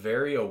kind of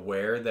very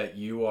aware that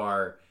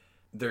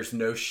there's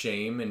no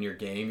shame in your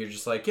game, you're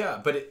just like, yeah,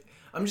 but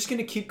I'm just going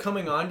to keep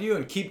coming on to you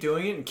and keep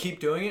doing it and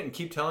keep doing it and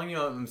keep telling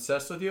you I'm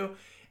obsessed with you.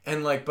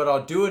 And like, but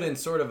I'll do it in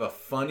sort of a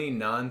funny,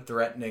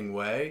 non-threatening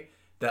way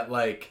that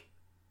like,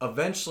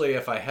 eventually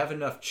if I have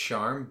enough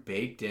charm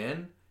baked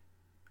in,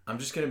 I'm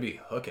just going to be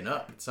hooking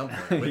up at some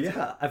point with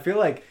you. I feel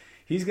like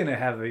he's going to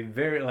have a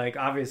very, like,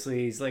 obviously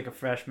he's like a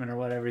freshman or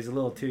whatever. He's a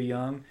little too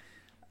young.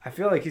 I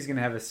feel like he's going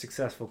to have a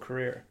successful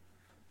career,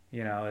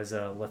 you know, as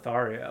a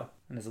Lothario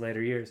in his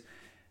later years.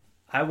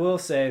 I will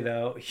say,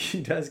 though,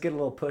 he does get a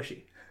little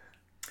pushy.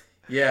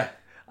 Yeah.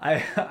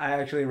 I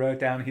actually wrote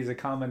down he's a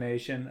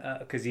combination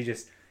because he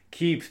just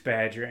keeps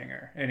badgering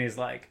her. And he's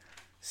like,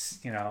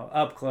 you know,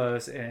 up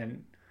close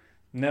and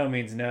no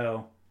means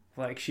no.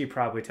 Like, she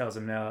probably tells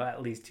him no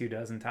at least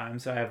 24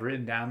 times. So I have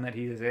written down that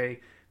he is a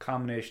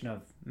combination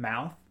of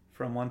Mouth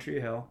from One Tree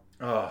Hill.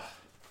 Oh.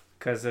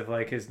 Because of,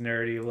 like, his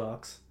nerdy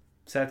looks.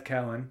 Seth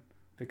Cohen,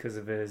 because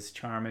of his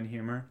charm and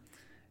humor.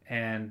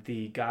 And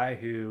the guy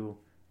who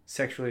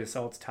sexually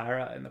assaults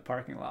Tyra in the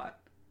parking lot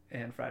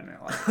in Friday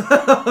Night Lights.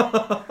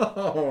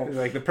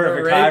 Like, the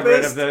perfect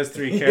hybrid of those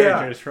three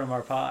characters from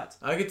our pods.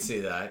 I could see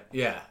that.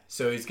 Yeah.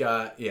 So he's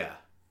got,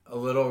 a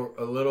little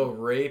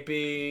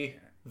rapey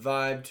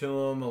vibe to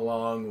him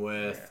along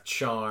with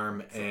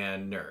charm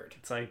and nerd.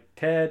 It's like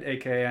Ted,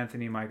 aka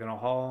Anthony Michael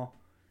Hall.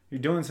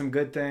 You're doing some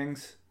good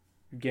things.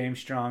 You're game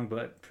strong,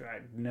 but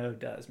no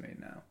does mean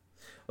no.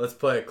 Let's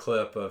play a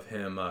clip of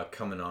him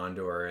coming on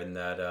to her in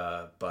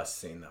that bus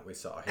scene that we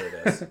saw. Here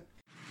it is.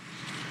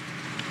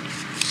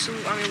 So,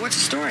 I mean, what's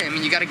the story? I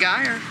mean, you got a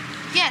guy or?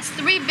 Yes,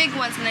 3 big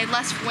ones and they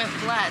went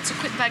blood. So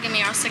quit bugging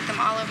me or I'll stick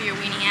them all over your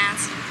weenie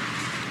ass.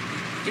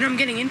 You know, I'm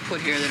getting input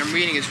here that I'm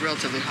reading is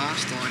relatively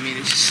hostile. I mean,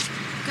 it's just...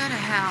 Go to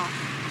hell.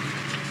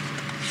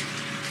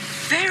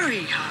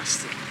 Very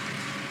hostile.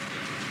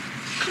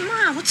 Come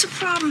on, what's the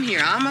problem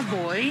here? I'm a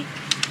boy.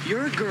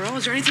 You're a girl.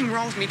 Is there anything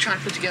wrong with me trying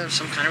to put together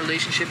some kind of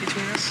relationship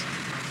between us?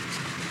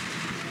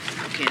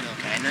 Okay,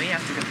 I know you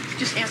have to go.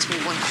 Just answer me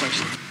one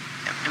question.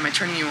 Am I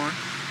turning you on?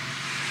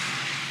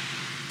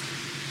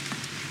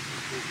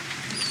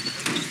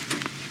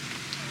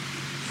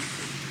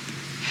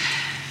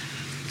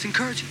 It's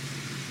encouraging.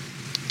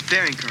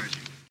 Very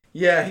encouraging.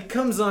 Yeah, he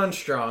comes on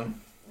strong.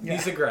 Yeah.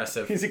 He's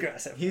aggressive. He's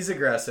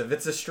aggressive.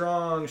 It's a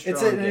strong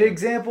It's an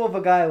example of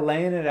a guy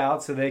laying it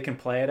out so they can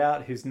play it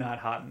out who's not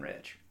hot and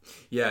rich.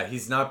 Yeah,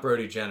 he's not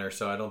Brody Jenner,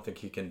 so I don't think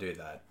he can do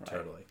that. Right.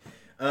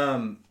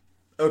 Totally.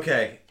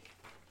 Okay,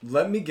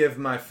 let me give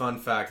my fun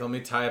fact. Let me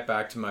tie it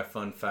back to my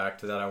fun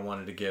fact that I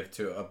wanted to give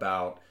to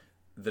about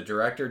the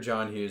director,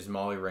 John Hughes,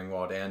 Molly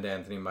Ringwald, and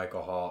Anthony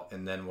Michael Hall,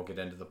 and then we'll get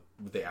into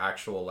the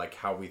actual, like,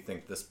 how we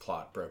think this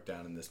plot broke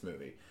down in this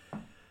movie.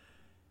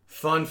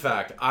 Fun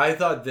fact, I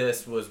thought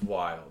this was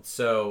wild.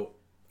 So,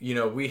 you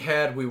know, we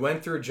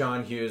went through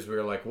John Hughes. We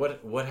were like,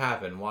 what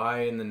happened?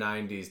 Why in the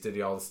 90s did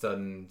he all of a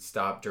sudden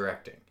stop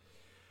directing?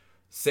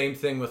 Same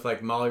thing with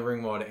like Molly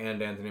Ringwald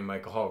and Anthony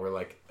Michael Hall. We're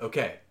like,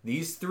 okay,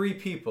 these 3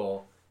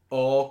 people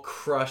all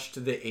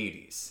crushed the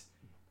 80s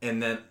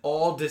and then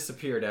all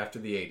disappeared after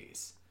the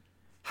 80s.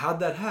 How'd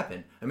that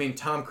happen? I mean,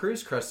 Tom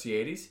Cruise crushed the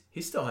 80s.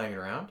 He's still hanging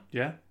around.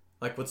 Yeah.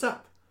 Like, what's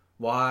up?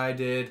 Why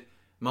did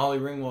Molly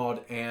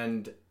Ringwald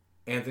and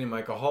Anthony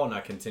Michael Hall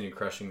not continue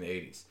crushing the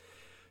 80s?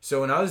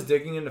 So when I was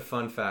digging into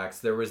fun facts,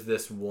 there was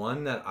this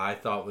one that I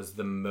thought was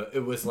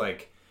it was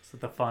like... Is it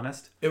the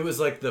funnest? It was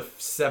like the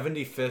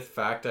 75th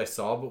fact I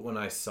saw, but when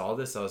I saw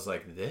this, I was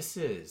like, this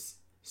is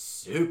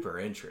super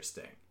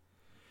interesting.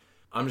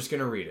 I'm just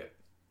going to read it.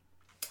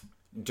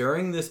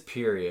 During this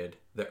period,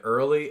 the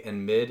early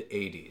and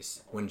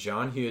mid-'80s, when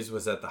John Hughes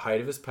was at the height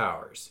of his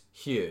powers,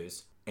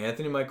 Hughes,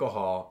 Anthony Michael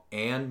Hall,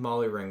 and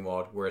Molly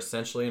Ringwald were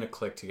essentially in a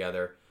clique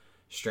together.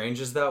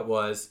 Strange as that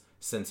was,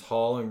 since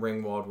Hall and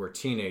Ringwald were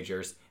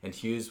teenagers and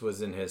Hughes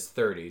was in his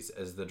 30s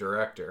as the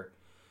director.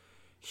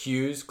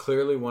 Hughes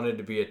clearly wanted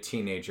to be a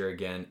teenager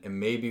again and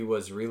maybe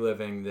was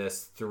reliving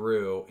this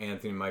through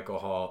Anthony Michael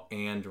Hall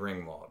and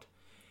Ringwald.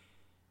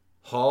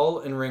 Hall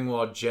and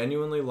Ringwald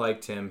genuinely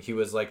liked him. He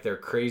was like their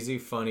crazy,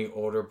 funny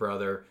older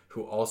brother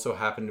who also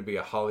happened to be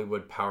a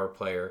Hollywood power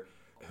player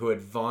who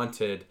had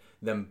vaunted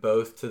them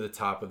both to the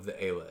top of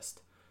the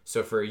A-list.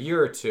 So for a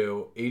year or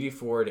two,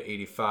 84 to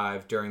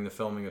 85, during the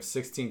filming of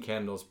 16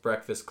 Candles,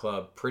 Breakfast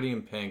Club, Pretty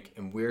in Pink,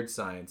 and Weird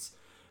Science,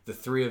 the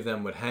three of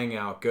them would hang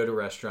out, go to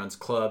restaurants,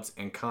 clubs,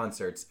 and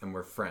concerts, and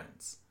were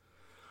friends.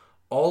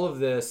 All of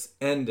this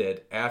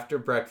ended after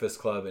Breakfast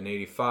Club in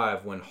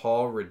 85 when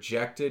Hall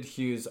rejected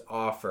Hughes'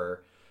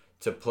 offer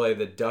to play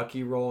the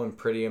Ducky role in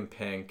Pretty in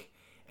Pink,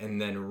 and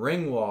then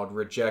Ringwald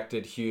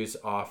rejected Hughes'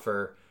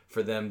 offer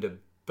for them to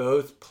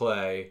both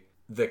play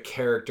the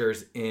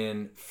characters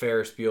in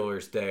Ferris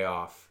Bueller's Day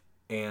Off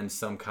and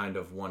Some Kind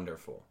of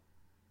Wonderful.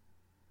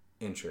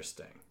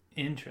 Interesting.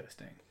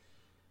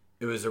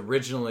 It was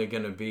originally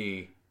going to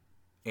be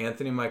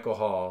Anthony Michael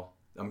Hall.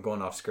 I'm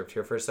going off script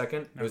here for a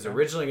second. It was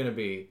originally going to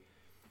be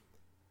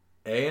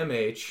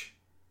AMH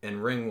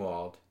and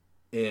Ringwald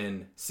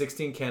in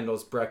 16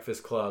 Candles,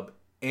 Breakfast Club,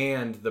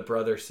 and the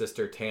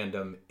brother-sister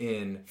tandem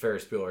in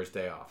Ferris Bueller's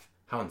Day Off.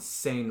 How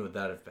insane would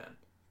that have been?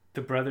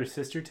 The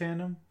brother-sister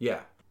tandem? Yeah.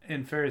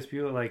 In Ferris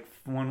Bueller, like,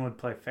 one would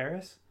play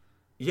Ferris?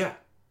 Yeah.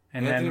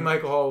 And Anthony then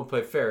Michael Hall would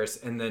play Ferris,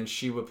 and then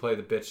she would play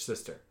the bitch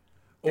sister.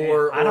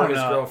 Or his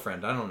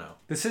girlfriend. I don't know.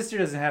 The sister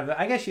doesn't have that.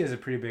 I guess she has a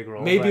pretty big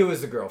role. Maybe it was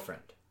the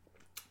girlfriend.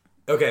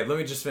 Okay, let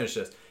me just finish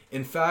this.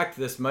 In fact,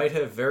 this might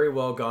have very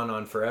well gone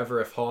on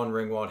forever if Hall and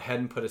Ringwald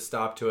hadn't put a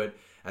stop to it.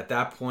 At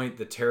that point,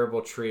 the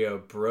terrible trio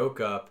broke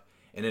up,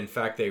 and in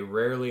fact, they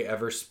rarely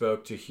ever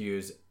spoke to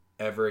Hughes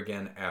ever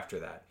again after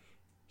that.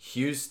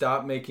 Hughes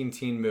stopped making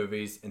teen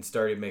movies and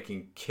started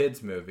making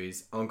kids'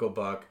 movies, Uncle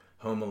Buck,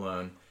 Home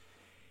Alone.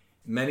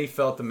 Many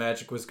felt the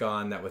magic was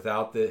gone, that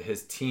without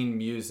his teen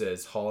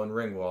muses, Hall and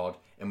Ringwald,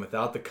 and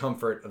without the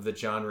comfort of the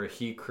genre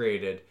he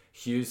created,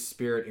 Hughes'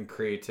 spirit and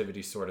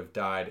creativity sort of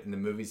died, and the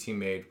movies he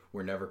made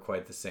were never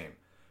quite the same.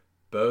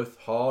 Both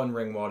Hall and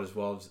Ringwald, as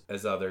well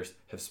as others,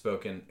 have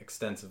spoken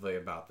extensively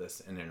about this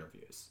in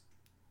interviews.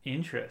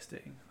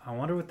 Interesting. I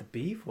wonder what the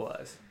beef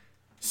was.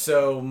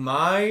 So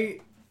my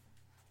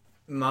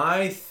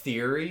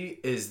theory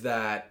is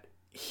that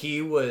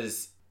he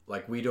was,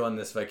 like we do on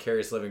this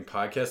Vicarious Living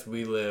podcast,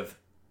 we live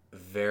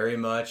very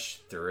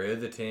much through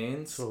the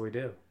teens. That's what we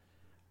do.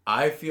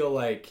 I feel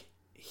like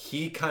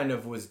he kind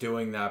of was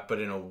doing that, but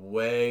in a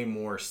way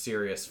more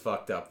serious,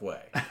 fucked up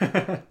way.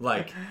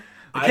 Like,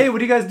 hey,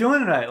 what are you guys doing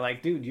tonight?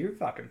 Like, dude, you're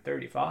fucking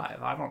 35.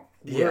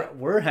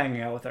 We're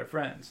hanging out with our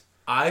friends.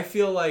 I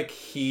feel like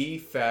he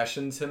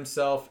fashions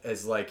himself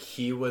as like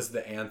he was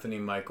the Anthony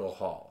Michael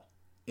Hall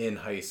in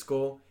high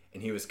school,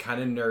 and he was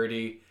kind of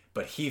nerdy,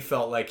 but he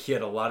felt like he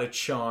had a lot of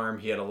charm,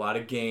 he had a lot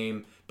of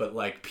game, but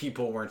like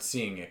people weren't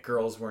seeing it,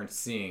 girls weren't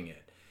seeing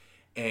it.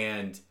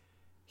 And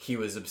he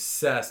was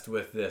obsessed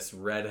with this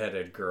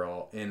redheaded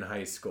girl in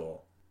high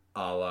school,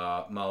 a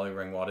la Molly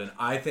Ringwald. And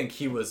I think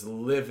he was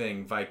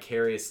living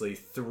vicariously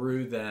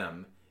through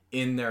them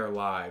in their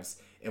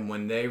lives. And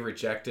when they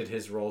rejected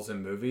his roles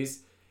in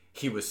movies,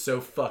 he was so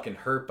fucking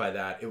hurt by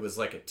that. It was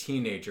like a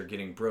teenager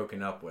getting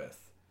broken up with.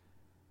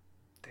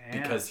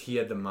 Damn. Because he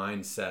had the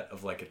mindset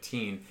of like a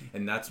teen.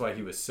 And that's why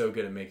he was so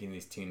good at making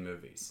these teen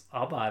movies.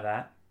 I'll buy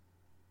that.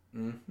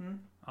 Mm-hmm.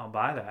 I'll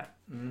buy that.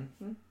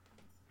 Mm-hmm.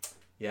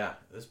 Yeah,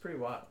 it was pretty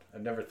wild.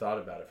 I've never thought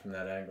about it from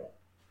that angle.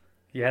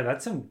 Yeah,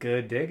 that's some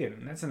good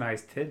digging. That's a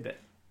nice tidbit.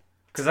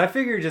 Because I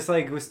figure just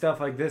like with stuff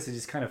like this, it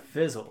just kind of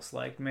fizzles.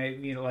 Like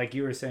maybe, you know, like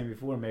you were saying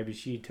before, maybe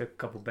she took a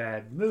couple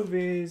bad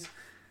movies,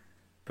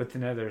 but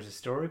then there's a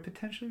story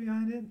potentially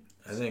behind it.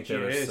 I think there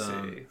was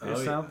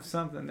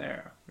something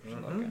there.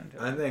 Mm-hmm.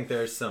 I think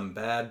there's some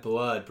bad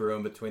blood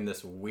brewing between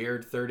this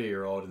weird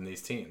 30-year-old and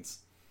these teens.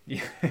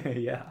 Yeah.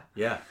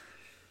 Yeah.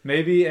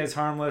 Maybe as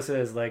harmless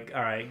as like,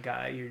 all right,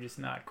 guy, you're just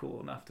not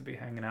cool enough to be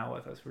hanging out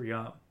with us. We're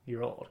young.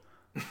 You're old.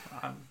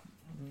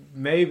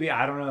 Maybe,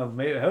 I don't know.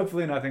 Maybe,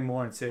 hopefully nothing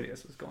more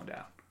insidious was going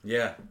down.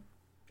 Yeah.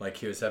 Like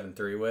he was having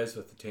three-ways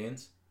with the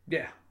teens?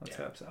 Yeah. Let's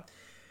hope so.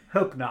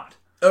 Hope not.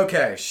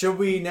 Okay. Should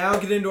we now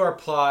get into our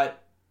plot?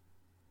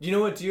 You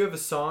know what? Do you have a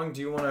song?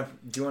 Do you want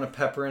to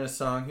pepper in a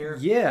song here?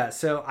 Yeah.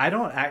 So I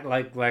don't act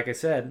like I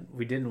said,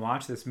 we didn't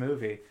watch this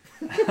movie.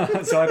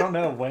 So I don't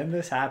know when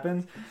this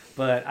happened,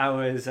 but I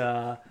was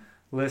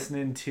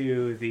listening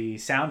to the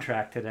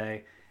soundtrack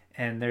today,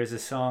 and there's a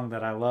song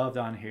that I loved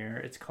on here.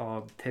 It's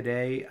called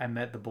Today I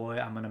Met the Boy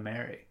I'm Gonna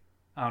Marry.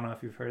 I don't know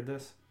if you've heard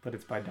this, but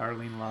it's by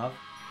Darlene Love.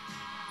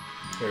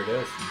 Here it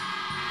is.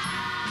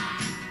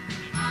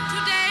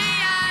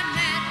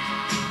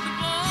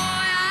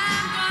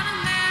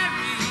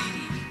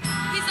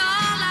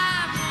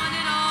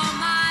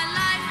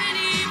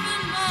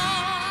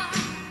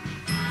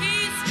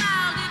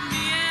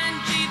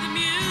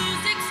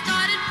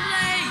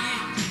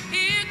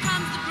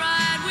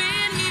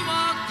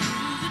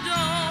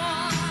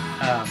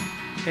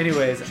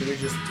 Anyways, should we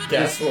just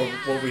guess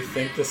what we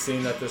think the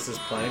scene that this is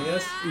playing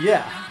is?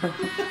 Yeah.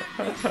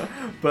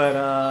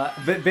 But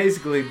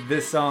basically,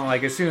 this song,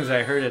 like, as soon as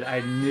I heard it, I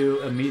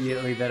knew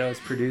immediately that it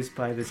was produced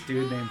by this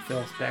dude named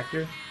Phil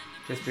Spector.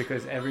 Just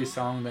because every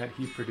song that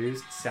he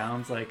produced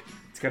sounds like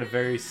it's got a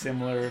very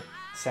similar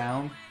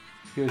sound.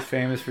 He was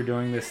famous for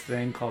doing this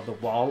thing called the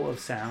Wall of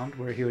Sound,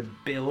 where he would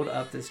build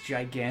up this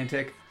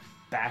gigantic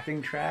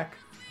backing track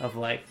of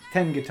like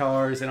 10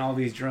 guitars and all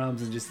these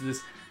drums and just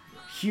this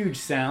huge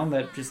sound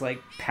that just like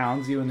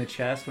pounds you in the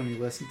chest when you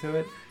listen to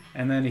it.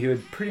 And then he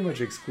would pretty much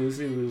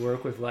exclusively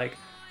work with like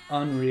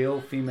unreal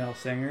female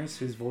singers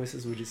whose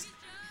voices would just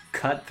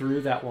cut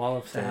through that wall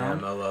of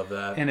sound. Damn, I love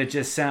that. And it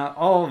just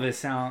all of his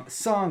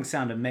songs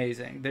sound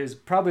amazing. There's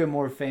probably a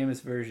more famous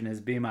version is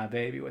Be My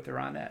Baby with the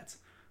Ronettes.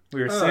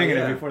 We were singing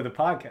it before the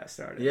podcast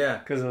started. Yeah.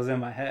 Because it was in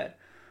my head.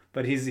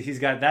 But he's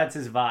got, that's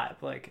his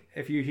vibe. Like,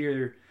 if you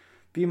hear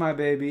Be My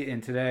Baby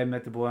and Today I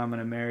Met the Boy I'm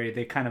Gonna Marry,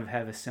 they kind of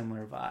have a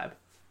similar vibe.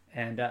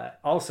 And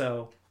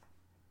also,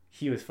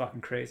 he was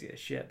fucking crazy as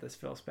shit, this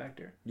Phil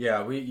Spector.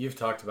 Yeah, you've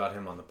talked about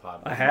him on the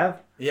pod before. I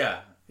have?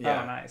 Yeah. Oh,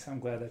 nice. I'm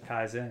glad that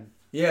ties in.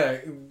 Yeah,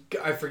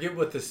 I forget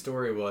what the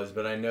story was,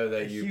 but I know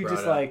that you brought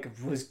just up. like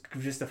was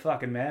just a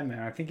fucking madman.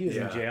 I think he was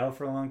in jail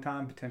for a long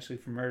time, potentially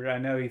for murder. I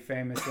know he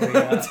famously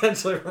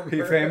potentially for murder.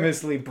 He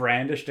famously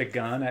brandished a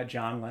gun at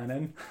John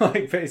Lennon,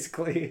 like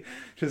basically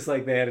just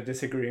like they had a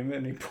disagreement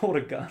and he pulled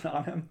a gun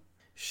on him.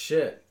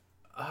 Shit,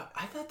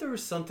 I thought there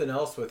was something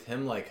else with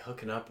him like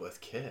hooking up with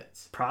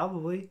kids.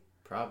 Probably.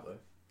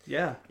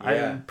 Yeah.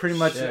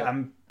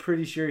 I'm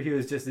pretty sure he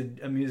was just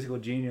a musical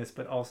genius,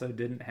 but also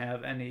didn't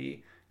have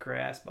any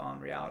grasp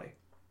on reality.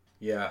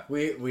 Yeah,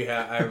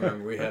 I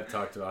remember we have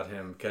talked about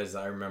him because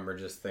I remember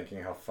just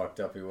thinking how fucked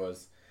up he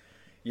was.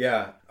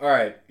 Yeah. All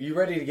right, you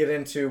ready to get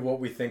into what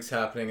we think's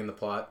happening in the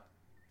plot?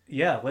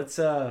 Yeah, let's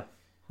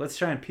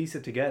try and piece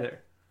it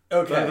together.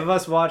 Okay. Both of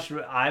us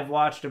I've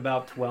watched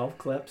about 12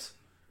 clips.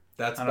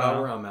 That's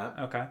about where I'm at.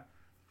 Okay.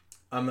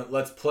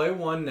 Let's play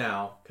one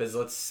now because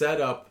let's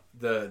set up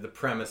the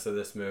premise of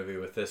this movie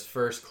with this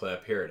first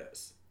clip. Here it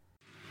is.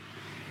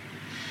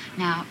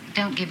 Now,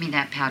 don't give me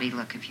that pouty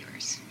look of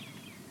yours.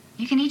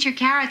 You can eat your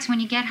carrots when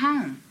you get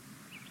home.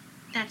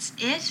 That's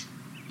it?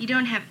 You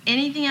don't have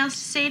anything else to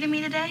say to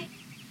me today?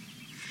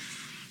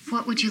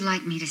 What would you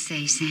like me to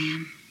say,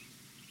 Sam?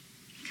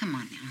 Come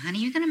on now, honey.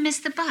 You're going to miss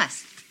the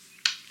bus.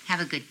 Have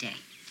a good day.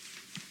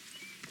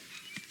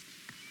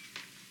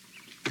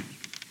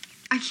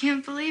 I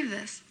can't believe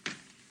this.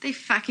 They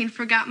fucking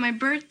forgot my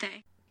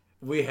birthday.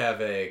 We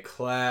have a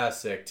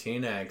classic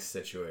teen angst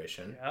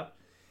situation. Yep.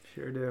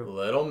 Sure do.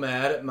 Little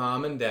mad at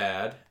mom and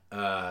dad.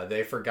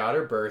 They forgot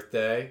her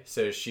birthday,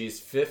 so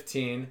she's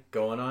 15,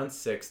 going on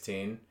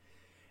 16.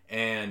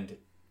 And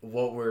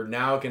what we're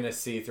now going to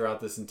see throughout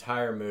this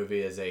entire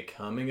movie is a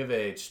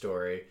coming-of-age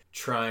story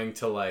trying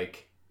to,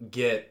 like,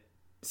 get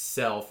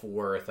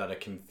self-worth at a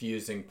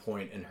confusing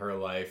point in her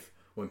life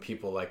when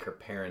people like her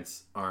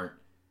parents aren't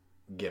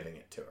giving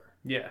it to her.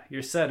 Yeah,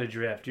 you're set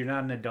adrift. You're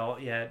not an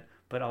adult yet,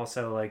 but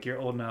also, like, you're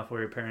old enough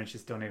where your parents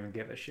just don't even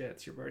give a shit.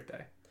 It's your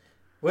birthday.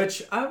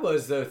 Which I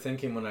was, though,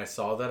 thinking when I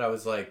saw that, I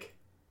was like,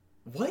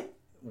 what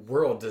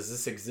world does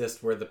this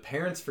exist where the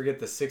parents forget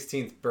the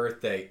 16th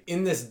birthday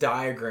in this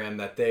diagram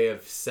that they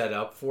have set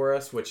up for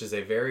us, which is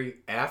a very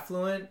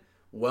affluent,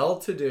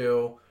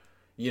 well-to-do,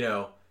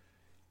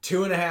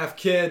 2.5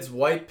 kids,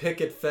 white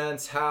picket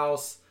fence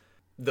house.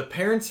 The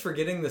parents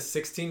forgetting the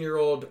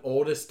 16-year-old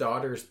oldest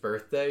daughter's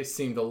birthday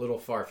seemed a little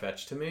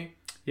far-fetched to me.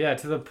 Yeah,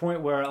 to the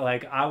point where,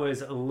 like, I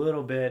was a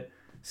little bit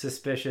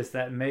suspicious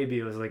that maybe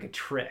it was, like, a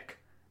trick.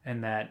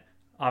 And that,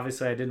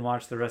 obviously, I didn't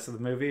watch the rest of the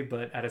movie,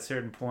 but at a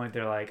certain point,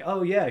 they're like,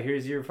 oh, yeah,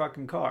 here's your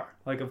fucking car.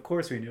 Like, of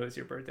course we knew it was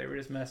your birthday. We're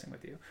just messing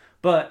with you.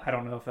 But I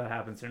don't know if that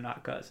happens or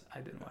not because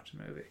I didn't watch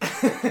the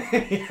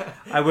movie. Yeah.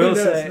 I will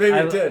say, maybe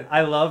it did.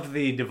 I love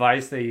the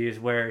device they use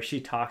where she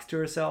talks to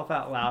herself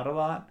out loud a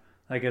lot.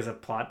 Like, as a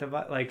plot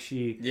device. Like,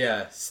 she...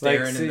 Yeah,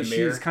 staring in the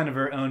mirror. She's kind of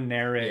her own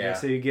narrator. Yeah.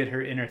 So you get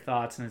her inner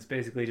thoughts, and it's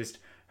basically just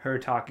her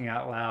talking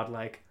out loud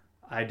like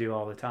I do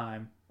all the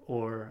time.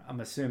 Or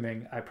I'm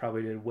assuming I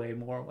probably did way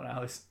more when I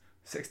was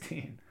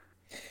 16.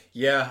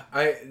 Yeah,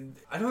 I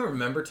don't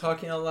remember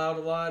talking out loud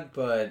a lot,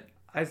 but...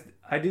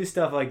 I do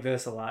stuff like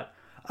this a lot.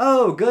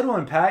 Oh, good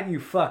one, Pat, you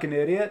fucking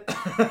idiot.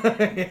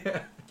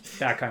 Yeah.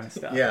 That kind of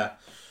stuff. Yeah.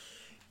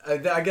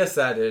 I guess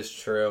that is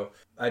true.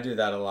 I do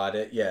that a lot.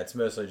 It's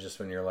mostly just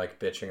when you're, like,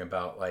 bitching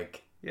about,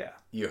 like... Yeah.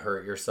 You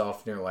hurt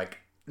yourself and you're like,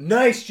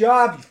 nice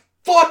job, you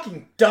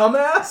fucking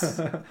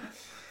dumbass!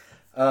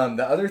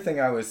 The other thing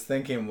I was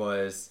thinking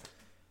was...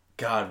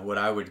 God, what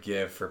I would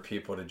give for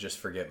people to just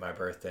forget my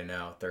birthday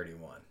now at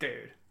 31.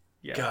 Dude.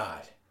 Yeah.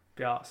 God.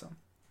 Be awesome.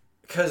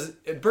 Because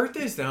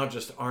birthdays now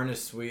just aren't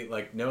as sweet.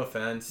 Like, no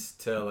offense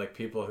to, like,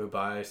 people who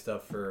buy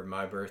stuff for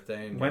my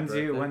birthday. And when's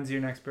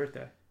your next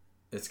birthday?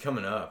 It's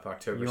coming up,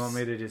 October. You want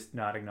me to just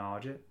not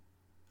acknowledge it?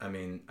 I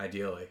mean,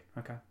 ideally.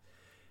 Okay.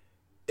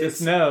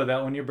 Just know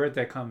that when your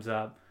birthday comes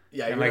up,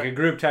 and, like, a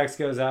group text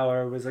goes out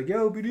where it was like,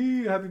 yo,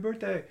 BD, happy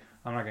birthday.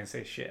 I'm not going to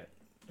say shit.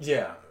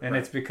 Yeah. And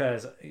It's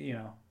because,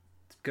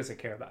 it's because I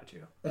care about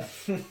you.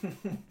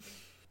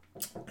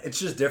 It's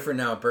just different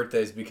now at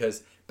birthdays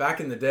because back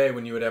in the day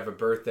when you would have a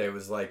birthday, it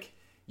was like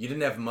you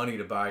didn't have money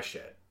to buy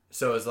shit.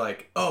 So it was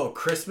like, oh,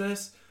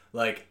 Christmas?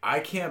 Like, I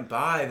can't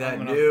buy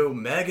that new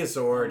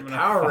Megazord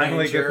Power Ranger.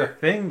 Finally get the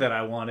thing that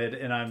I wanted,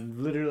 and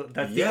I'm literally...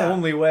 That's the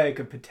only way I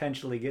could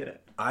potentially get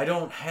it. I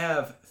don't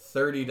have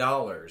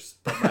 $30,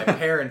 but my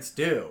parents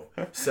do.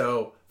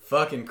 So,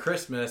 fucking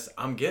Christmas,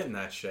 I'm getting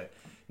that shit.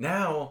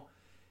 Now,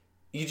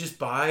 you just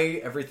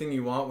buy everything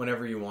you want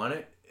whenever you want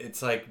it.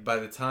 It's like, by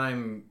the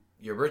time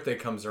your birthday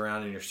comes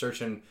around and you're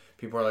searching,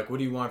 people are like, what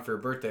do you want for your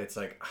birthday? It's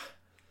like,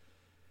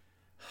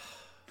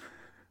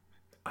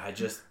 I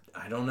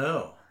don't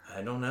know.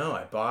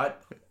 I bought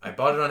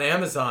it on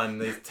Amazon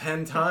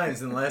 10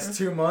 times in the last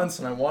 2 months,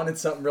 and I wanted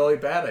something really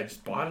bad. I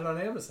just bought it on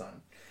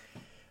Amazon.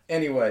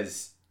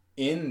 Anyways,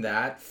 in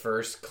that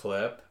first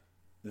clip,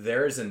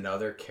 there's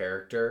another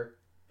character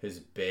who's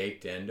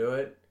baked into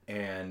it,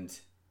 and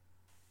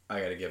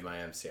I gotta give my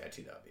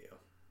MCITW.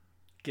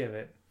 Give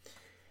it.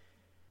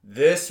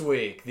 This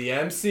week, the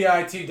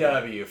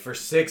MCITW for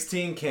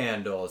 16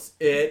 Candles,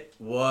 it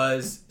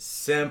was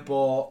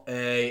simple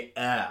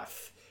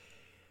AF.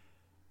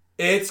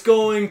 It's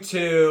going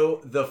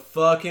to the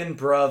fucking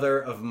brother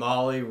of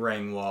Molly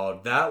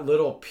Ringwald. That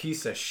little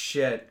piece of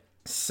shit.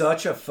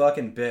 Such a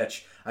fucking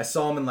bitch. I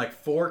saw him in like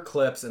 4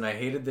 clips and I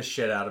hated the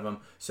shit out of him.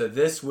 So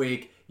this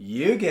week,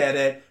 you get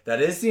it.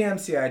 That is the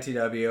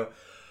MCITW.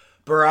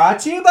 Brought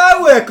to you by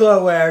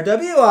Wicklowware.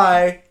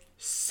 WICKLOW.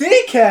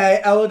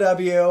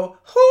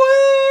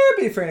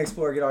 Be free and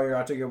explore. Get all your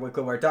outdoor gear at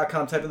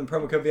wicklowware.com. Type in the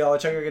promo code VL.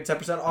 Check out, get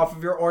 10% off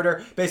of your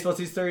order. Baseball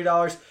tees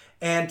 $30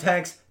 and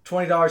tanks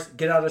 $20.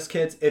 Get out us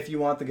kids if you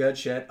want the good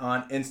shit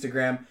on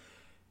Instagram.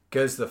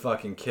 Goes the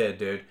fucking kid,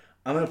 dude.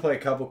 I'm gonna play a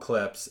couple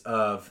clips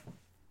of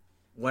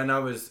when I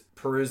was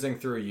perusing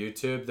through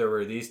YouTube. There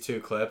were these 2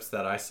 clips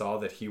that I saw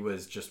that he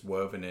was just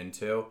woven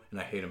into, and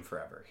I hate him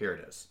forever. Here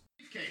it is.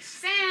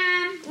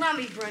 Sam! Allow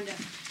me, Brenda.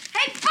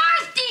 Hey,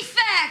 birth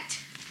defect!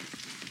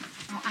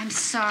 Oh, I'm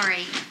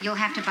sorry. You'll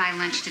have to buy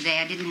lunch today.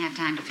 I didn't have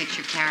time to fix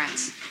your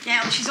carrots.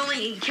 Yeah, well, she's only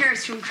eating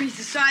carrots to increase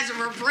the size of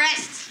her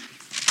breasts.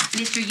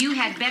 Mister, you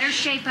had better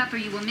shape up or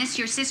you will miss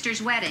your sister's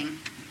wedding.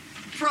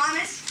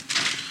 Promise?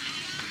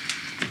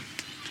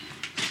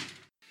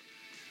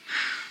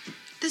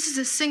 This is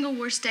the single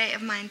worst day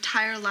of my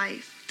entire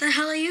life. What the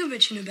hell are you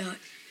bitching about?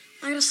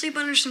 I gotta sleep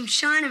under some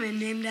Chinaman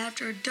named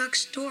after a duck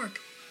stork.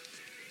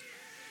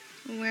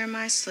 Where am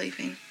I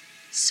sleeping?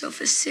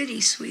 Sofa City,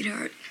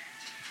 sweetheart.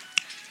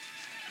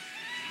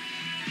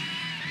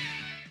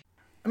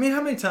 I mean,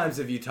 how many times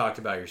have you talked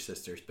about your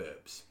sister's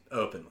boobs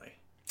openly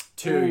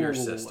to your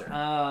sister?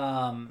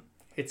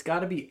 It's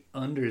got to be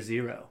under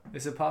 0.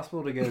 Is it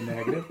possible to get a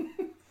negative?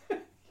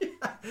 Yeah.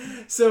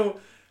 So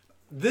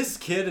this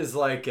kid is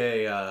like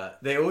a.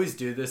 They always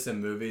do this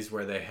in movies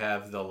where they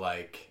have the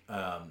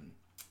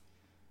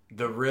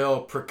the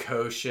real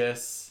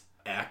precocious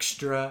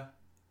extra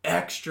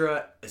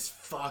as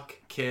fuck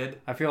kid.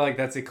 I feel like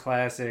that's a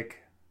classic.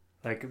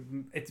 Like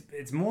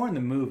it's more in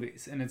the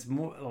movies, and it's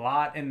more a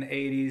lot in the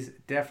 80s.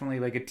 Definitely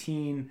like a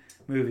teen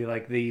movie.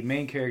 Like the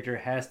main character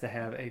has to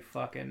have a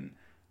fucking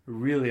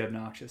really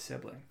obnoxious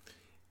sibling.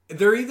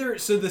 They're either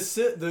so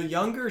the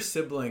younger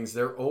siblings.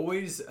 They're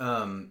always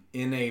in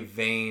a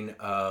vein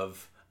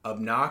of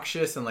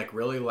obnoxious and like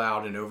really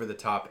loud and over the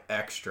top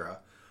extra,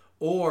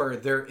 or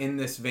they're in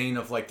this vein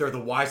of like they're the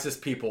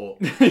wisest people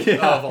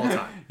of all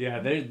time. Yeah,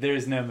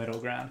 there's no middle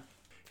ground.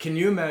 Can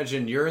you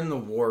imagine you're in the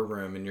war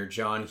room and you're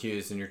John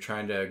Hughes and you're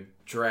trying to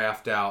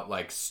draft out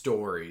like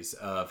stories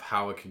of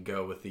how it could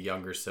go with the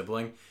younger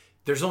sibling?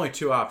 There's only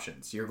 2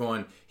 options. You're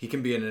going, he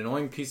can be an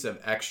annoying piece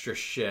of extra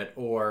shit,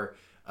 or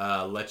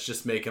let's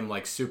just make him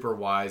like super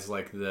wise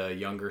like the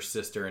younger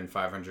sister in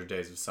 500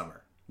 Days of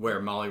Summer, where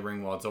Molly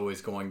Ringwald's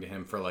always going to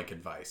him for like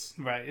advice.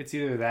 Right. It's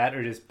either that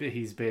or just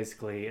he's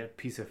basically a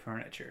piece of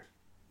furniture.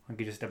 Like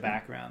just a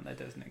background that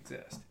doesn't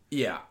exist.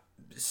 Yeah.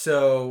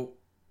 So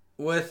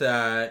with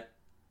that,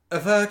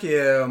 fuck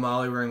you,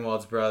 Molly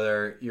Ringwald's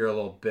brother. You're a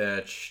little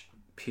bitch.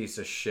 Piece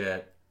of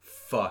shit.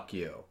 Fuck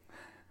you.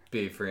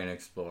 Be free and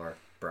explore.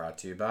 Brought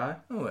to you by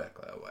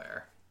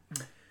Wicklowware.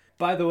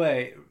 By the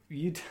way,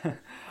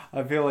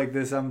 I feel like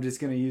this. I'm just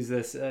going to use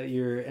this,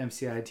 your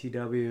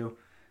MCITW,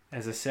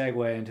 as a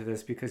segue into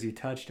this because you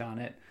touched on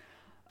it.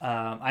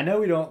 I know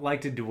we don't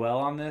like to dwell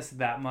on this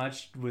that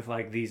much with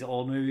like these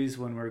old movies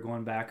when we're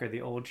going back or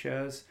the old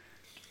shows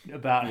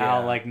about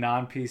how like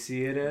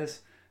non-PC it is.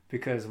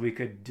 Because we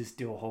could just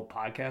do a whole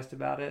podcast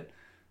about it.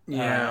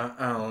 Yeah.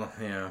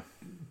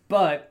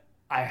 But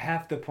I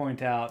have to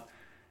point out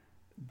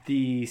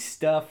the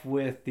stuff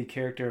with the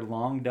character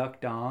Long Duck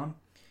Dong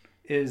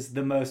is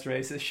the most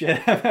racist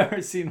shit I've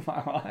ever seen in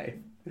my life.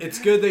 It's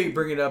good that you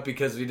bring it up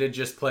because we did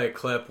just play a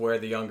clip where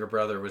the younger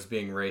brother was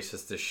being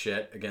racist as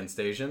shit against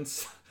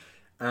Asians.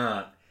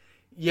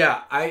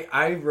 Yeah,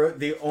 I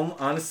wrote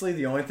honestly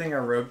the only thing I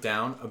wrote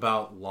down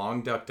about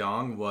Long Duck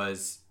Dong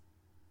was,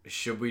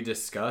 should we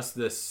discuss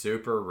this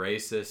super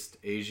racist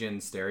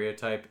Asian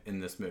stereotype in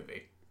this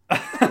movie?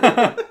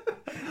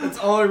 That's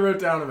all I wrote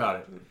down about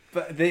it.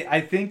 But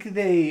I think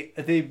they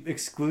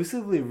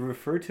exclusively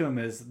refer to him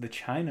as the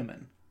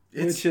Chinaman,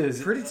 which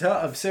is pretty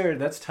tough. Absurd.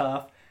 That's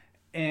tough.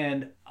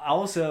 And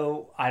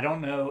also, I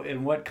don't know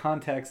in what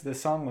context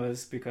this song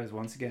was, because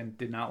once again,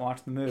 did not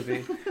watch the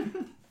movie.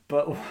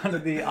 But one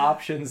of the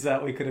options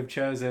that we could have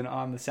chosen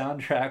on the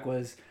soundtrack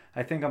was,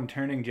 I think I'm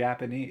turning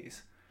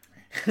Japanese.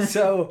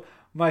 So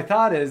my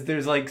thought is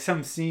there's like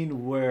some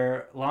scene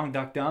where Long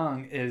Duck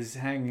Dong is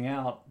hanging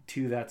out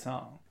to that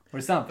song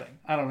or something.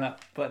 I don't know,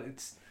 but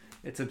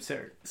it's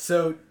absurd.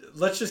 So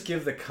let's just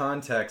give the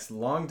context.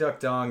 Long Duck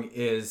Dong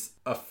is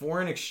a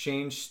foreign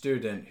exchange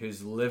student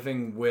who's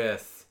living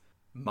with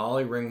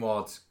Molly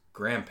Ringwald's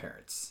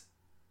grandparents.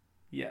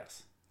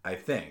 Yes. I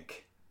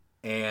think.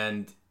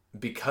 And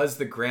because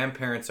the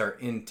grandparents are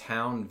in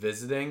town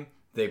visiting,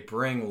 they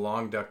bring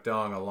Long Duck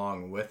Dong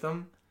along with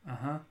them.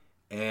 Uh-huh.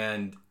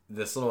 And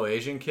this little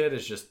Asian kid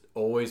is just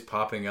always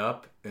popping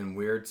up in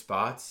weird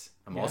spots.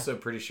 I'm also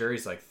pretty sure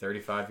he's like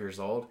 35 years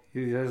old.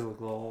 He does look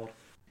a little old.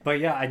 But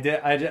yeah,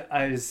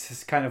 I was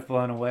just kind of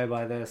blown away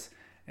by this.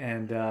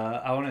 And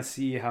I want to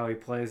see how he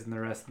plays in the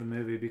rest of the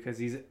movie, because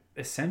he's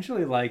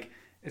essentially like,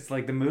 it's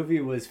like the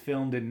movie was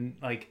filmed in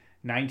like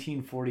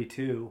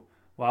 1942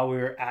 while we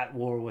were at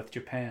war with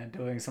Japan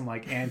doing some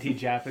like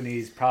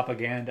anti-Japanese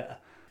propaganda.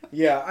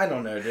 Yeah, I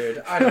don't know,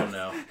 dude. I don't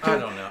know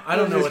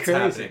what's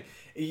happening.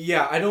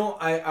 Yeah,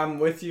 I'm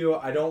with you.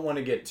 I don't want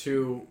to get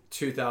too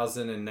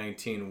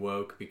 2019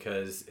 woke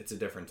because it's a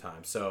different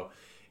time. So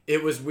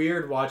it was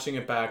weird watching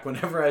it back.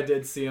 Whenever I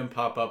did see him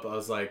pop up, I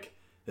was like,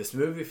 this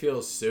movie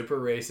feels super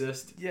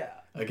racist. Yeah.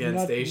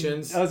 Against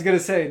Asians. I was going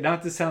to say,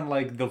 not to sound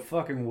like the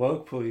fucking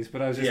woke police,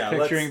 but I was just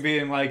picturing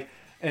being like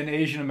an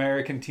Asian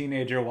American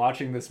teenager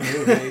watching this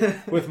movie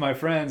with my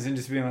friends and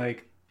just being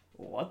like,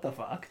 what the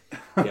fuck?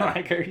 Yeah.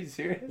 Like, are you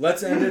serious?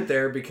 Let's end it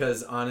there,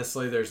 because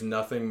honestly, there's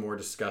nothing more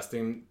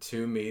disgusting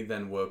to me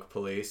than woke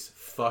police.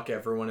 Fuck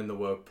everyone in the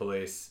woke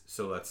police.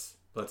 So let's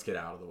get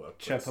out of the woke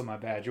police. Should I put my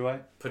badge away?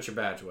 Put your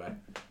badge away.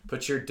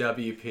 Put your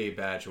WP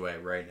badge away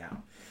right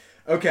now.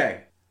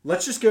 Okay,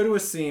 let's just go to a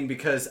scene,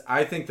 because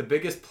I think the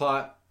biggest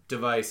plot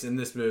device in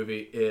this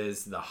movie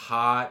is the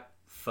hot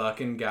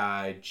fucking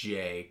guy,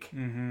 Jake,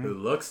 who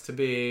looks to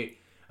be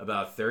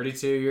about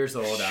 32 years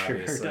old,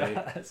 obviously.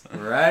 Does.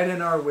 Right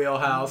in our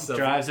wheelhouse.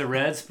 Drives a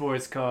red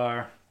sports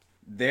car.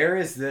 There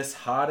is this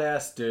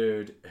hot-ass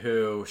dude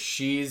who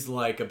she's,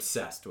 like,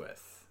 obsessed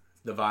with.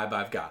 The vibe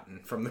I've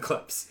gotten from the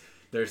clips.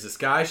 There's this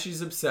guy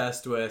she's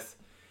obsessed with.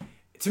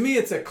 To me,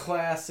 it's a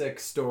classic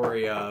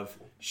story of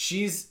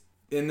she's,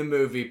 in the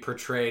movie,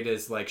 portrayed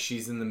as, like,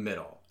 she's in the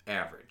middle,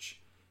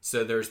 average.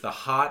 So there's the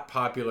hot,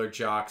 popular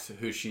jocks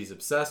who she's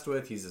obsessed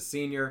with. He's a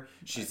senior.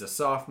 She's a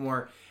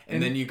sophomore.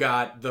 And then you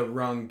got the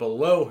rung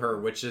below her,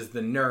 which is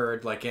the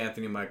nerd, like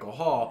Anthony Michael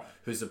Hall,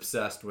 who's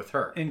obsessed with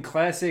her. In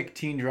classic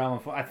teen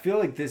drama, I feel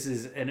like this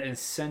is an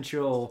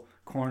essential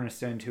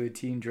cornerstone to a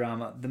teen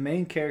drama. The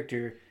main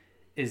character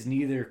is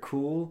neither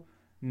cool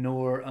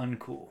nor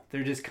uncool.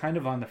 They're just kind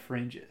of on the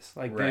fringes.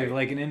 Like, they're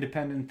like an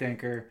independent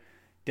thinker.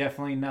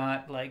 Definitely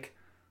not like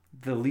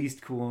the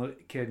least cool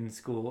kid in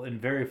school,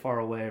 and very far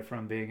away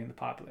from being in the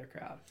popular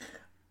crowd.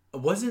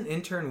 Wasn't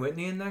intern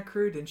Whitney in that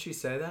crew? Didn't she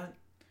say that?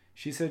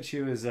 She said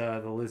she was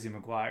the Lizzie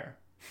McGuire.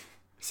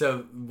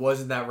 So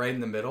wasn't that right in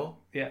the middle?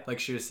 Yeah. Like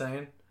she was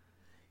saying?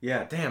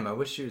 Yeah, damn, I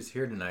wish she was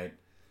here tonight.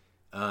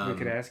 We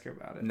could ask her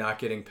about it. Not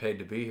getting paid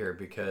to be here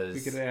because...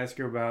 We could ask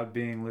her about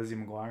being Lizzie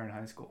McGuire in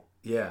high school.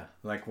 Yeah,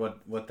 like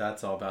what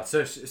that's all about.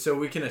 So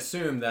we can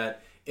assume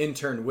that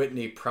intern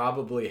Whitney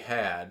probably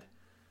had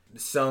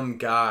some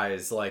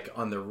guys like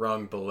on the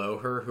rung below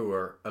her who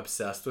are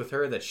obsessed with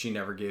her that she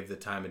never gave the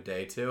time of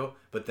day to,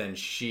 but then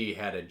she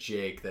had a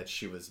Jake that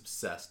she was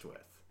obsessed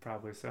with.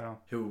 Probably so.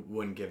 Who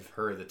wouldn't give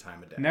her the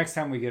time of day. Next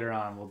time we get her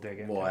on, we'll dig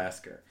in. We'll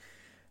ask her.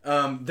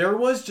 There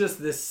was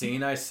just this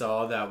scene I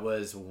saw that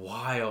was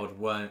wild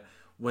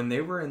when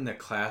they were in the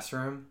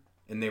classroom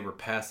and they were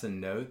passing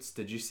notes.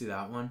 Did you see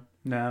that one?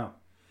 No.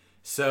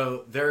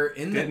 So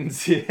Didn't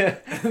see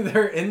it.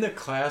 They're in the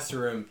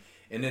classroom,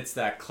 and it's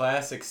that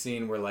classic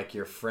scene where like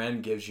your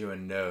friend gives you a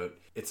note.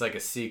 It's like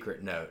a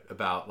secret note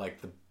about like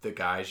the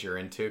guys you're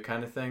into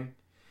kind of thing.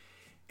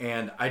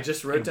 And I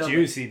just wrote down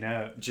juicy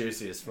note.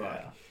 Juicy as fuck.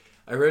 Yeah.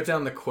 I wrote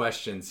down the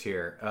questions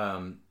here.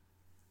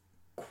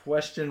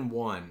 Question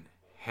 1.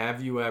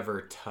 Have you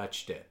ever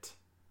touched it?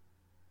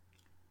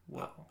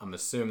 Well, I'm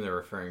assuming they're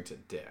referring to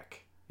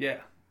dick. Yeah.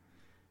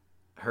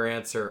 Her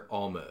answer,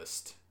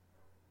 almost.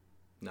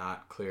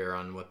 Not clear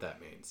on what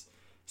that means.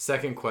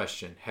 Second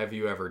question, have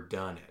you ever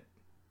done it?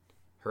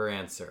 Her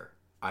answer,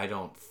 I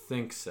don't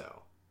think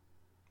so.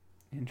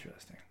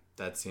 Interesting.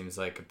 That seems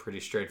like a pretty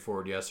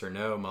straightforward yes or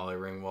no, Molly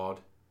Ringwald.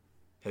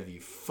 Have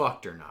you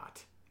fucked or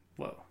not?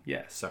 Whoa,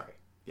 yes. Sorry,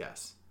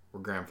 yes.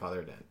 We're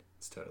grandfathered in.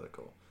 It's totally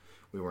cool.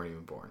 We weren't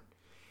even born.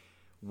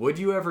 Would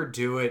you ever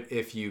do it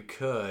if you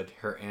could?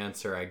 Her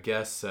answer, I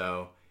guess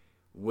so.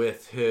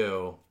 With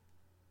who?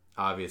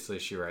 Obviously,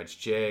 she writes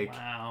Jake.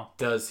 Wow.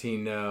 Does he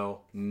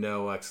know?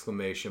 No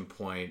exclamation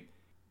point.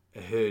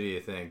 Who do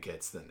you think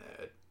gets the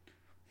note?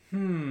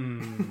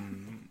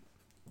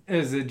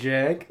 Is it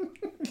Jake?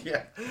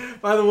 Yeah.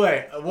 By the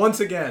way, once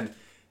again,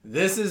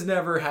 this has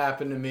never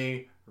happened to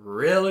me.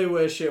 Really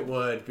wish it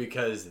would,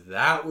 because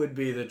that would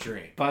be the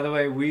dream. By the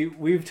way,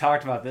 we've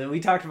talked about this. We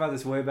talked about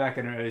this way back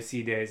in our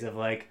OC days of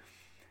like,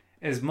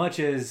 as much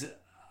as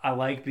I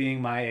like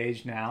being my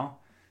age now,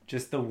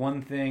 just the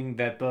one thing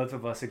that both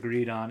of us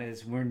agreed on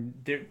is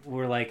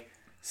we're like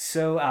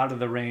so out of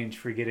the range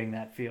for getting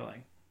that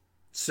feeling.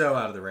 So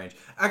out of the range.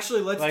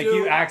 Actually, let's like do...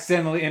 you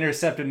accidentally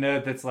intercept a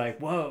note that's like,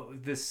 whoa,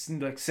 this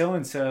like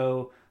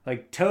so-and-so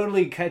like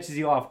totally catches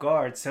you off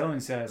guard.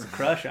 So-and-so has a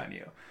crush on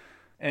you.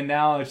 And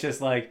now it's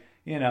just like,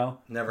 you know.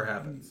 Never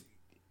happens.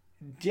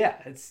 Yeah,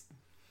 it's...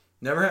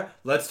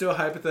 Let's do a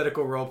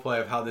hypothetical role play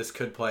of how this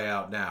could play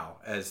out now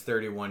as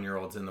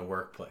 31-year-olds in the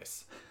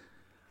workplace.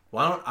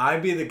 Why don't I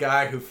be the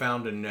guy who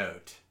found a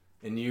note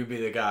and you be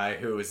the guy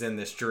who was in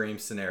this dream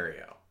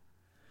scenario?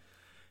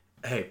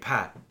 Hey,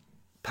 Pat,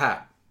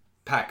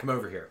 come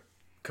over here.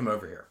 Come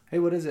over here. Hey,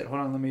 what is it?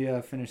 Hold on, let me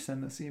finish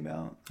sending this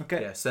email.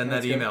 Okay. Yeah, send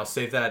that email.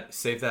 Good.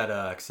 Save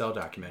that Excel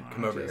document.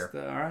 Come over here.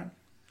 All right.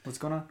 What's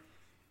going on?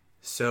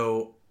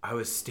 So I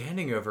was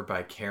standing over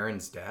by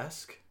Karen's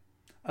desk.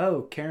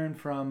 Oh, Karen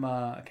from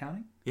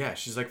accounting? Yeah,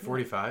 she's like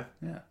 45.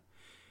 Yeah.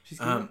 She's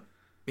good.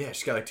 Yeah,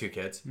 she's got like 2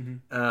 kids.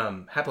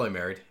 Mm-hmm. Happily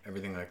married,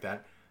 everything like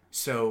that.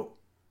 So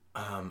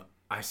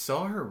I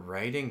saw her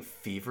writing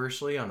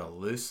feverishly on a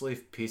loose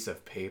leaf piece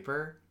of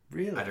paper.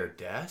 Really? At her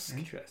desk.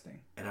 Interesting.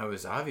 And I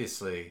was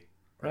obviously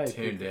right.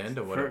 tuned in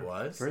to what it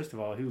was. First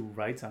of all, who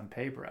writes on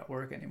paper at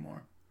work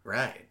anymore?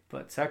 Right.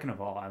 But second of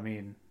all, I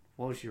mean,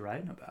 what was she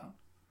writing about?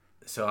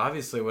 So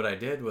obviously what I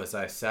did was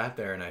I sat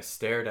there and I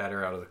stared at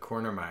her out of the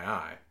corner of my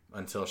eye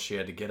until she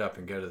had to get up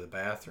and go to the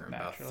bathroom.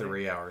 Naturally. About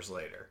 3 hours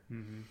later.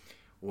 Mm-hmm.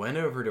 Went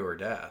over to her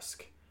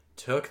desk,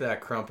 took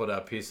that crumpled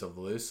up piece of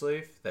loose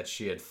leaf that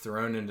she had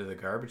thrown into the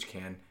garbage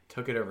can,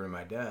 took it over to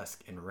my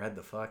desk, and read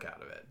the fuck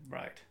out of it.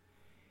 Right.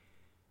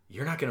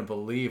 You're not going to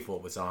believe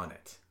what was on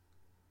it.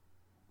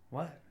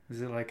 What?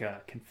 Is it like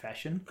a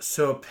confession?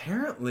 So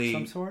apparently...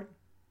 Some sort?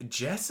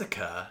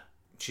 Jessica,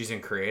 she's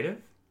in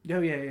creative.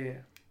 Oh, yeah.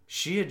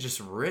 She had just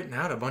written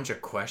out a bunch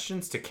of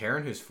questions to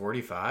Karen, who's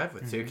 45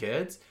 with 2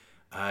 kids.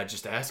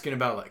 Just asking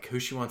about like who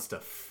she wants to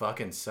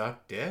fucking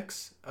suck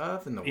dicks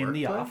of in the workplace. In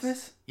the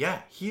office?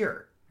 Yeah,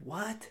 here.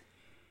 What?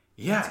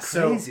 Yeah, that's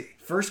crazy. So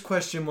first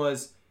question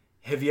was,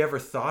 have you ever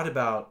thought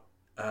about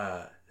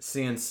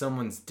seeing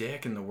someone's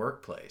dick in the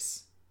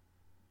workplace?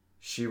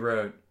 She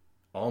wrote,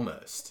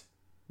 almost.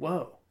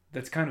 Whoa.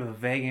 That's kind of a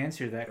vague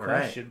answer to that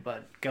question,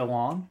 but go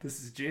on.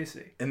 This is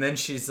juicy. And then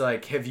she's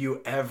like, have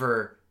you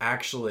ever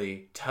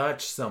actually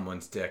touched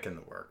someone's dick in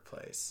the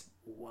workplace?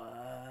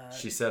 What?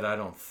 She said, I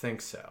don't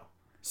think so.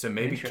 So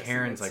maybe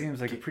Karen's like...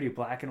 Seems like a pretty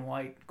black and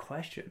white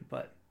question,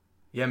 but...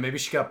 Yeah, maybe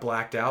she got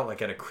blacked out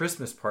like at a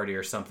Christmas party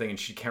or something and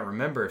she can't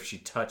remember if she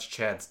touched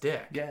Chad's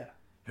dick. Yeah.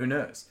 Who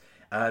knows?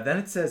 Then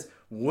it says,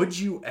 would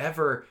you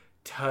ever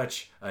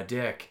touch a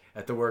dick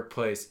at the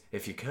workplace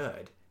if you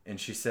could? And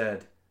she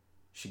said,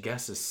 she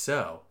guesses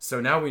so. So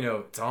now we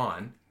know it's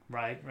on.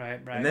 Right.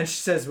 And then she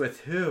says,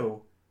 with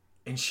who?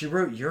 And she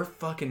wrote your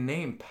fucking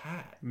name,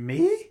 Pat.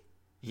 Me?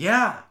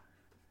 Yeah.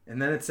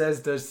 And then it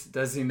says,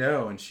 does he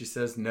know? And she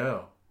says,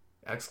 no.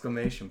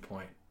 Exclamation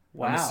point.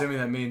 Wow. I'm assuming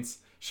that means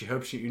she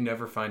hopes you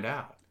never find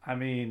out. I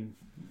mean,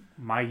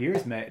 my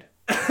year's made.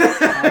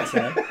 I'd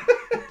say.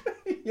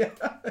 Yeah.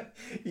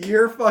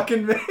 You're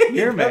fucking made.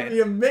 You're made. That'd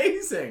be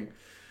amazing.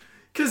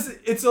 Because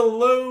it's a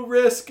low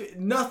risk,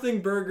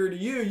 nothing burger to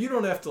you. You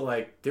don't have to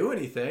like do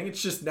anything.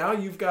 It's just now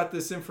you've got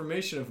this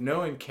information of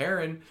knowing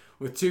Karen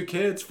with 2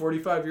 kids,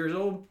 45 years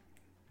old.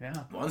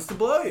 Yeah. Wants to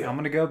blow you. I'm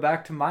going to go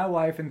back to my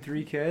wife and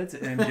 3 kids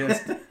and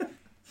just,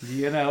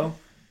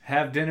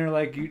 have dinner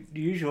like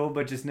usual,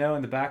 but just know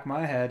in the back of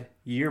my head,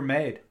 year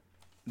made.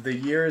 The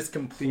year is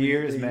completely the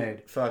year is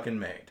made. Fucking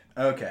made.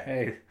 Okay.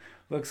 Hey,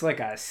 looks like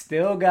I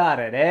still got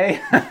it, eh?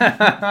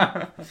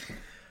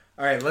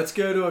 All right, let's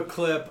go to a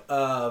clip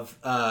of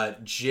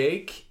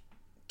Jake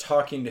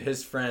talking to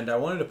his friend. I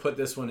wanted to put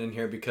this one in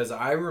here because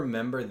I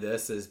remember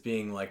this as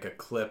being like a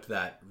clip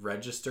that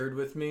registered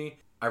with me.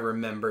 I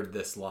remembered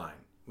this line.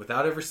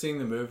 Without ever seeing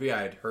the movie,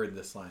 I had heard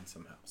this line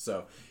somehow.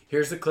 So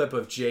here's a clip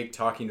of Jake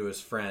talking to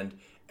his friend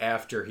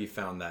after he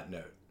found that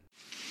note.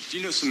 Do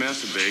you know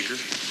Samantha Baker?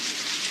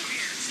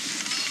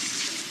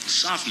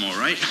 Sophomore,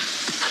 right?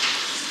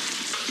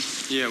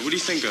 Yeah, what do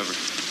you think of her?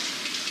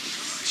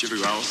 Did you ever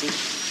go out with her?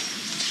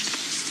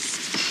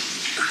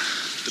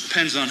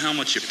 Depends on how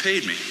much you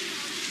paid me.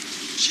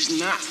 She's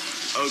not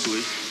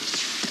ugly.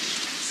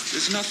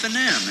 There's nothing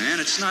there, man.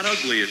 It's not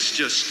ugly. It's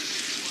just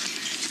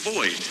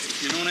void.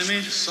 You know what I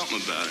mean? There's something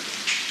about her.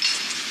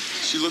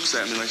 She looks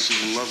at me like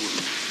she's in love with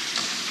me.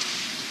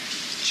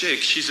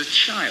 Jake, she's a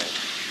child.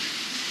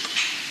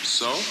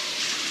 So?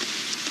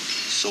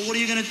 So what are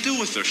you going to do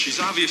with her? She's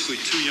obviously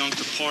too young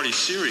to party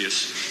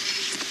serious.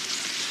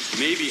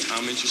 Maybe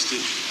I'm interested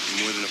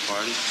in more than a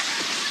party.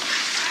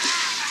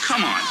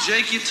 Come on,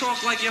 Jake, you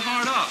talk like you're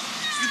hard up.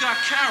 You got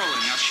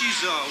Carolyn, now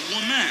she's a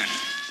woman.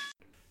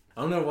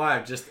 I don't know why,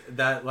 just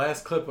that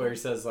last clip where he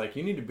says, like,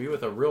 you need to be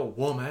with a real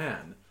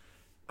woman.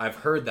 I've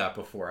heard that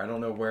before. I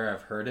don't know where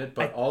I've heard it,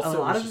 but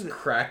also was just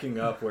cracking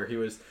up where he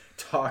was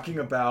talking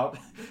about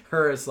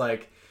her as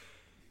like,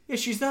 yeah,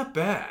 she's not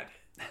bad.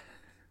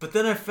 But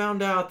then I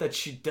found out that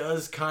she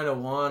does kind of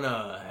want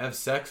to have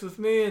sex with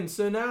me, and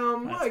so now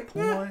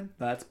I'm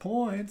That's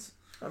points.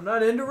 I'm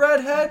not into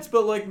redheads,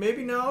 but like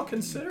maybe now I'll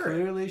consider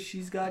Clearly,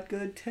 she's got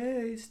good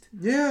taste.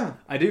 Yeah.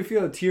 I do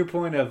feel, to your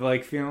point of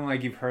like feeling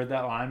like you've heard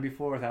that line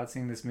before without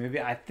seeing this movie.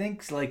 I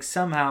think like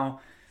somehow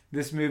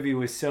this movie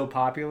was so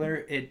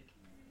popular, it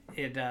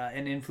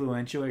and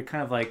influential. It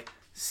kind of like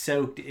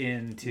soaked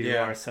into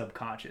our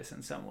subconscious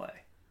in some way.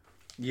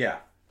 Yeah.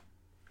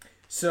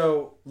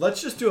 So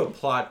let's just do a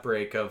plot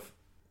break of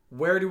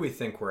where do we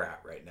think we're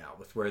at right now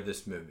with where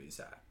this movie's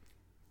at.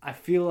 I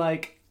feel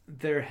like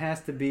there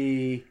has to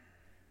be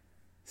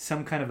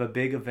some kind of a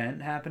big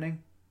event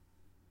happening,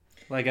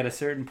 like at a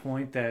certain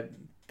point that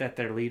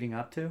they're leading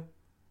up to.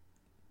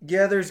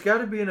 Yeah, there's got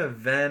to be an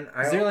event.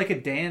 Is there like a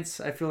dance?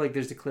 I feel like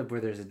there's a clip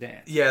where there's a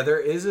dance. Yeah, there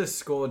is a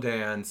school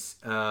dance.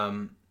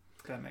 That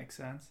makes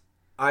sense.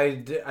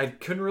 I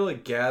couldn't really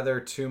gather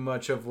too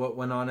much of what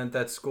went on at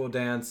that school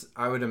dance.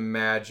 I would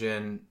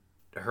imagine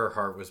her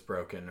heart was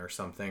broken or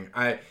something.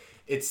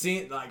 It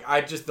seemed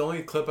like the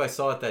only clip I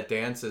saw at that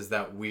dance is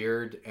that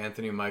weird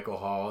Anthony Michael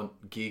Hall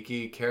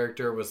geeky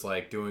character was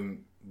like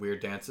doing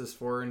weird dances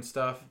for her and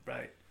stuff.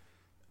 Right.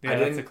 Yeah,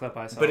 that's the clip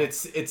I saw. But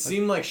it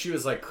seemed like she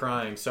was like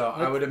crying. So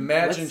I would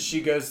imagine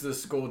she goes to the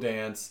school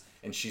dance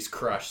and she's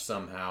crushed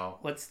somehow.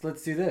 Let's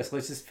do this.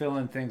 Let's just fill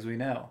in things we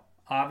know.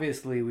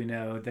 Obviously, we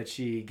know that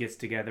she gets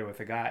together with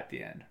a guy at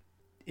the end.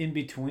 In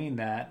between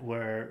that,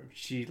 where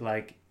she's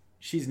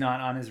not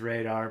on his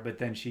radar, but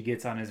then she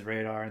gets on his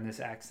radar in this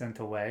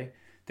accidental way.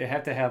 They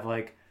have to have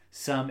like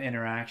some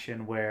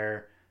interaction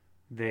where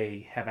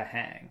they have a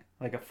hang,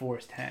 like a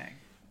forced hang.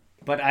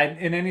 But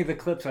in any of the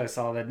clips I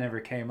saw, that never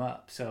came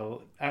up.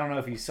 So I don't know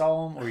if you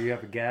saw them or you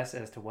have a guess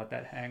as to what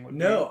that hang would be.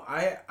 No,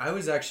 I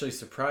was actually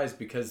surprised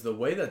because the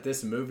way that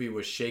this movie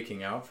was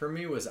shaking out for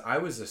me was I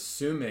was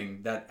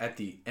assuming that at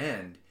the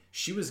end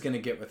she was going to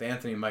get with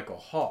Anthony Michael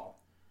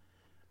Hall.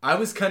 I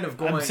was kind of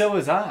going... so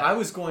was I. I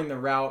was going the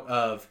route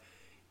of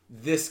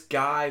this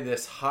guy,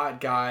 this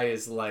hot guy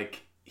is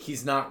like,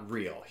 he's not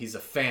real. He's a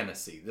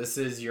fantasy. This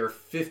is your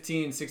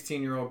 15,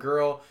 16-year-old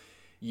girl.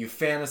 You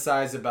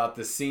fantasize about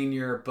the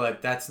senior,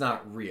 but that's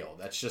not real.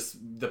 That's just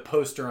the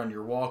poster on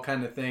your wall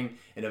kind of thing.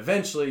 And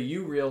eventually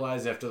you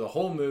realize after the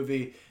whole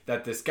movie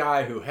that this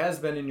guy who has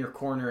been in your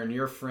corner and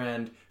your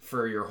friend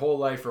for your whole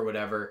life or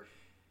whatever,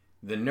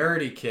 the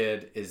nerdy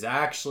kid is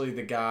actually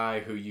the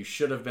guy who you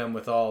should have been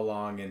with all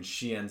along, and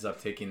she ends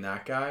up taking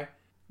that guy.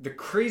 The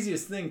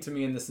craziest thing to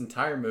me in this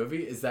entire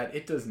movie is that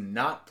it does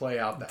not play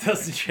out that way. It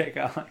doesn't check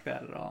out like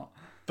that at all.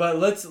 But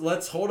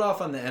let's hold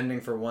off on the ending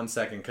for 1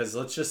 second, because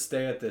let's just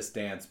stay at this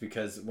dance,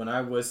 because when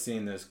I was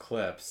seeing those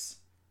clips,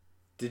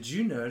 did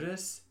you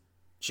notice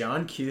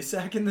John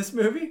Cusack in this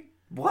movie?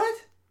 What?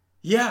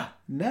 Yeah.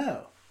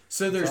 No.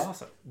 So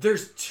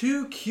there's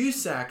 2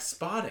 Cusack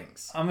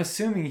spottings. I'm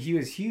assuming he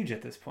was huge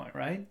at this point,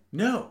 right?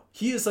 No,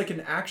 he is like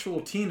an actual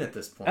teen at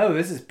this point. Oh,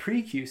 this is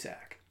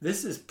pre-Cusack.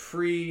 This is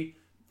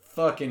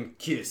pre-fucking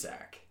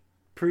Cusack.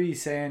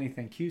 Pre-Say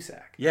Anything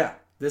Cusack. Yeah,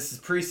 this is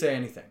pre-Say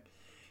Anything.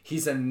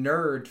 He's a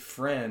nerd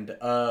friend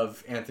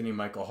of Anthony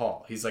Michael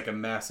Hall. He's like a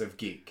massive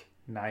geek.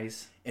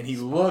 Nice. And he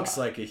looks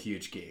like a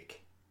huge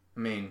geek. I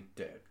mean,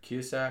 dude,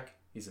 Cusack,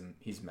 he's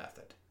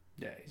method.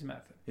 Yeah, he's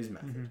method. He's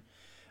method. Mm-hmm.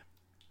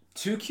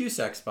 2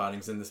 Cusack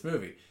spottings in this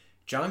movie.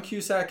 John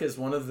Cusack is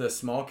one of the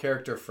small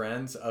character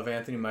friends of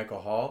Anthony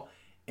Michael Hall.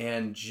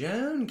 And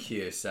Joan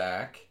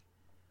Cusack,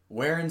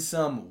 wearing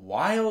some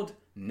wild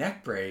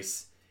neck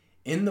brace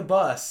in the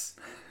bus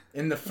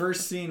in the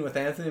first scene with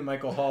Anthony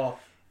Michael Hall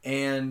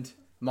and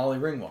Molly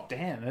Ringwald.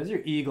 Damn, those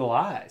are eagle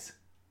eyes.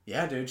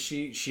 Yeah, dude.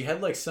 She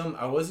had like some...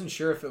 I wasn't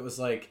sure if it was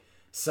like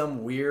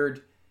some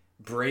weird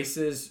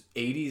braces,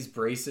 80s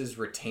braces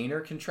retainer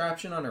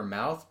contraption on her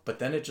mouth, but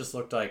then it just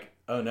looked like,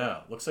 oh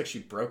no, looks like she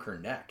broke her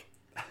neck.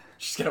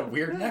 She's got a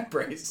weird neck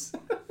brace.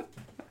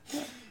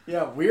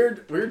 Yeah,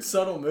 weird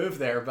subtle move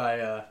there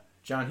by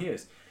John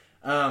Hughes.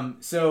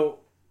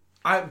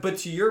 But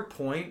to your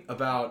point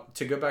about,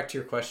 to go back to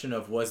your question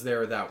of was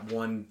there that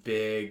one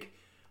big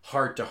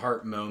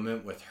heart-to-heart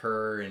moment with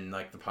her and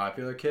like the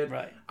popular kid?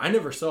 Right. I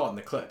never saw it in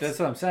the clips. That's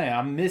what I'm saying.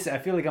 I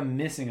feel like I'm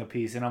missing a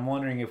piece, and I'm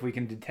wondering if we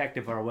can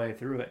detective our way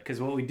through it.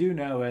 Because what we do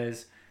know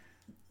is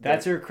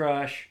that's her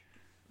crush.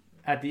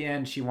 At the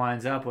end, she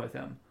winds up with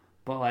him.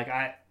 But like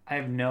I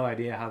have no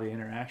idea how the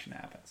interaction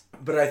happens.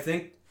 But I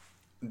think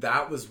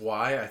that was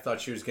why I thought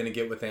she was going to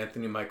get with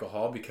Anthony Michael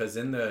Hall, because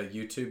in the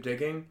YouTube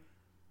digging,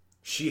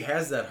 she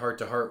has that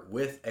heart-to-heart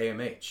with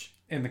AMH.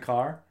 In the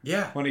car?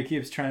 Yeah. When he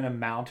keeps trying to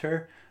mount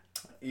her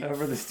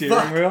over the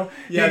steering wheel.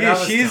 Yeah,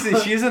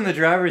 she's in the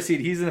driver's seat,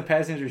 he's in the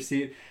passenger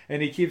seat,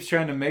 and he keeps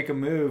trying to make a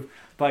move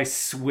by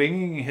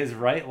swinging his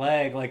right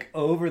leg like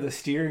over the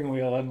steering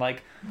wheel and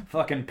like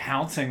fucking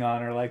pouncing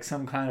on her like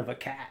some kind of a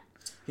cat.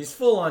 He's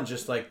full on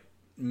just like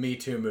Me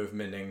Too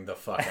movementing the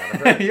fuck out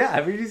of her. Yeah,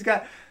 I mean, he's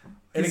got.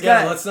 And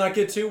again, let's not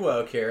get too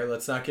woke here.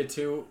 Let's not get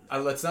too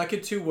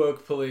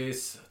woke,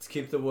 police. Let's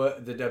keep the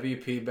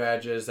WP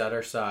badges at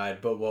our side.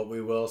 But what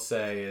we will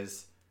say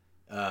is,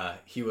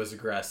 he was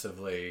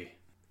aggressively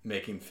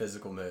making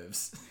physical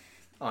moves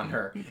on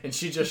her, and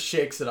she just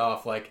shakes it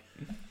off like,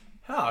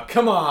 "Oh,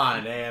 come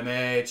on,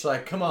 AMH!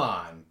 Like, come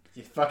on,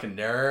 you fucking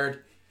nerd."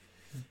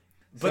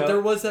 But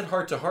there was that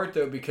heart to heart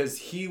though, because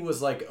he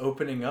was like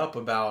opening up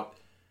about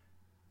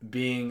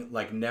being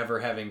like never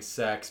having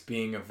sex,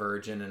 being a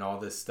virgin, and all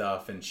this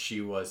stuff, and she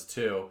was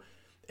too,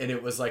 and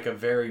it was like a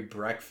very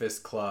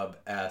Breakfast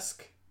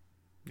Club-esque,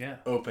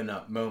 open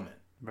up moment.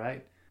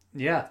 Right.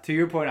 Yeah. To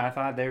your point, I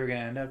thought they were gonna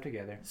end up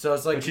together. So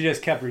it's like, but she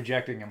just kept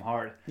rejecting him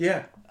hard.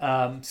 Yeah.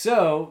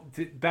 So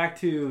back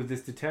to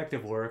this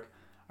detective work.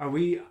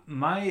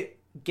 My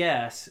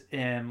guess,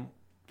 and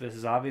this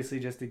is obviously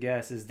just a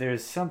guess, is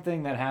there's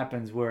something that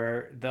happens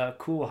where the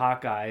cool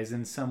hot guy is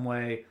in some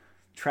way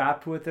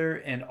trapped with her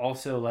and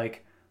also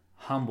like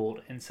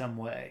humbled in some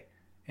way,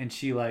 and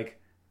she like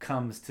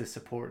comes to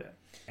support him.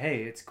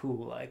 Hey, it's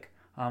cool, like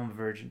I'm a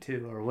virgin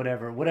too, or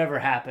whatever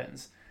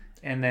happens,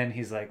 and then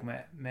he's like,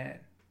 man,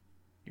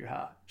 you're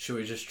hot. Should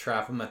we just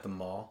trap him at the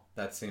mall?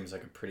 That seems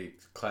like a pretty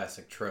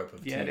classic trope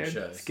of teen shows.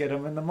 Let's get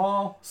him in the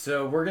mall.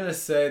 So we're gonna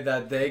say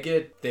that they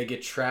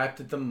get trapped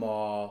at the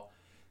mall.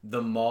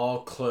 The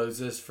mall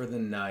closes for the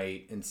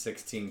night in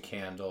 16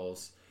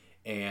 Candles,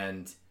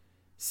 and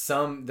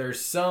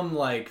there's some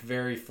like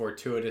very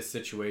fortuitous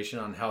situation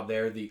on how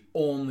they're the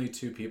only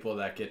two people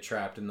that get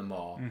trapped in the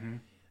mall. Mm-hmm.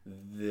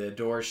 The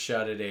doors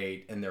shut at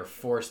 8, and they're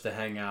forced to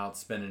hang out,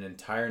 spend an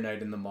entire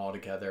night in the mall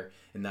together,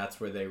 and that's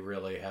where they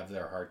really have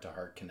their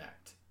heart-to-heart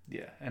connect.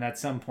 Yeah, and at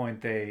some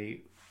point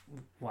they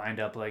wind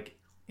up like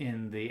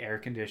in the air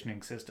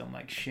conditioning system,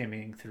 like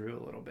shimmying through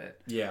a little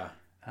bit. Yeah,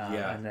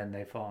 and then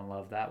they fall in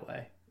love that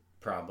way.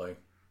 Probably.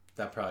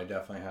 That probably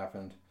definitely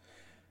happened.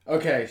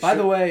 Okay. By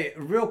the way,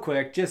 real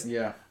quick,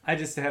 I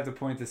just have to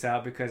point this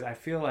out because I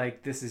feel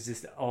like this is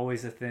just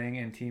always a thing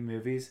in teen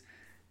movies.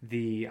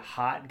 The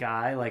hot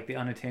guy, like the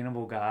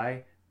unattainable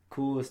guy,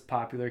 coolest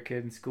popular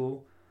kid in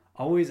school,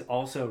 always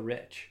also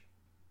rich.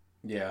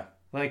 Yeah.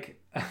 Like,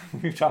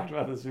 we've talked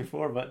about this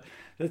before, but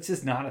that's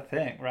just not a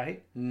thing,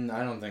 right?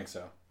 I don't think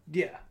so.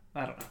 Yeah,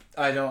 I don't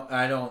know.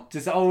 I don't.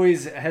 Just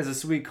always has a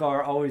sweet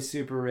car, always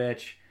super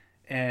rich,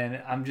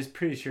 and I'm just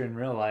pretty sure in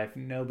real life,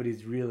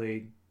 nobody's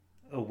really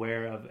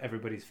aware of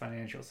everybody's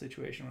financial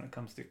situation when it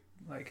comes to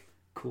like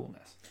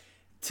coolness.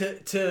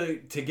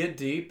 To get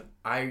deep,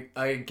 I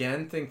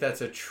again think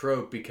that's a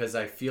trope because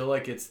I feel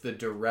like it's the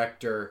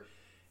director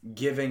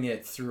giving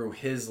it through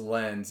his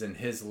lens and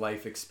his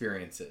life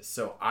experiences.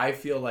 So I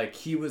feel like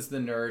he was the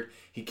nerd.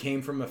 He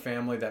came from a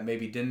family that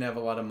maybe didn't have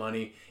a lot of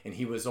money, and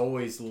he was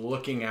always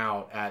looking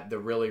out at the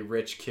really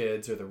rich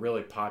kids or the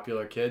really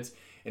popular kids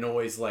and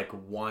always like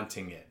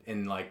wanting it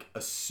and like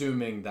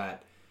assuming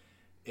that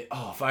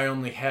if I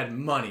only had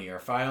money or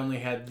if I only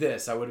had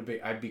this,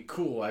 I'd be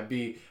cool, I'd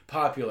be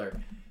popular.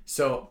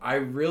 So I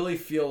really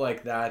feel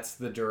like that's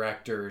the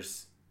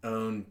director's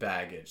own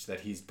baggage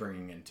that he's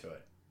bringing into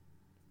it.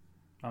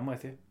 I'm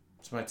with you.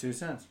 It's my 2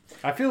 cents.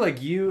 I feel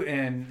like you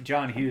and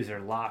John Hughes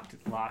are locked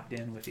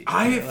in with each other.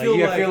 I feel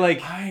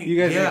like you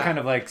guys are kind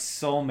of like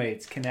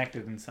soulmates,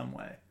 connected in some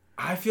way.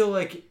 I feel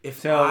like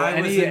if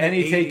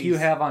any take you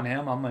have on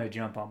him, I'm gonna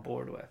jump on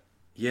board with.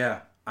 Yeah,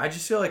 I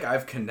just feel like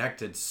I've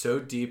connected so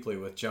deeply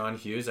with John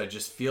Hughes. I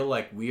just feel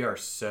like we are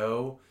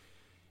so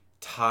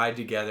tied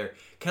together.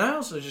 Can I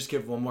also just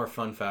give one more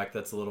fun fact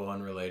that's a little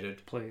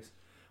unrelated? Please.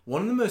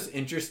 One of the most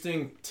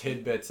interesting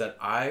tidbits that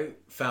I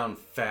found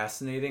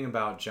fascinating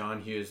about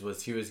John Hughes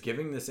was he was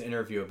giving this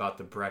interview about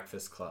the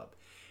Breakfast Club,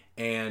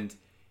 and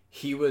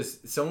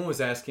someone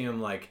was asking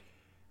him like,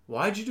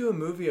 why'd you do a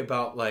movie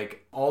about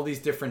like all these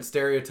different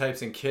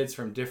stereotypes and kids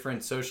from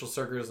different social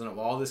circles and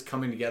all this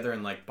coming together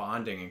and like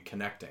bonding and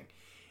connecting?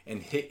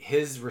 And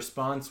his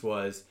response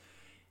was,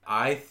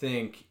 I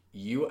think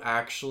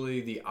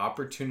the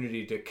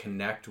opportunity to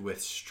connect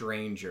with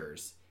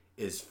strangers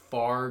is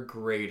far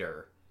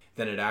greater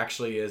than it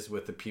actually is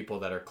with the people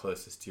that are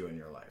closest to you in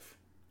your life.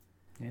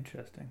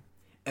 Interesting.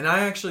 And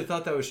I actually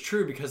thought that was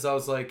true because I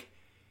was like,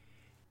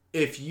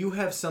 if you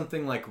have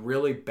something like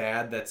really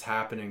bad that's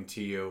happening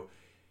to you,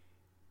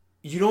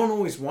 you don't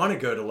always want to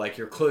go to like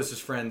your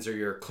closest friends or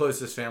your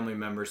closest family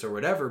members or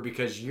whatever,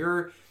 because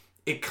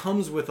it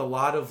comes with a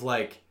lot of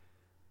like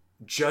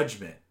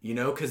judgment,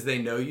 because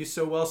they know you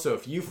so well. So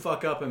if you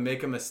fuck up and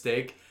make a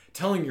mistake,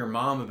 telling your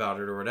mom about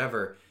it or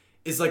whatever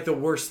is like the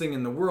worst thing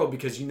in the world,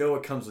 because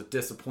it comes with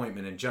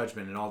disappointment and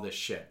judgment and all this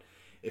shit.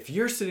 If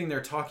you're sitting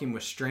there talking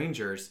with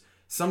strangers,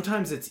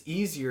 sometimes it's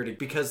easier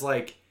because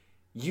like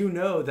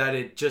that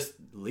it just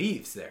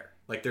leaves there.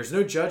 Like there's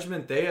no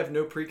judgment, they have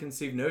no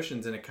preconceived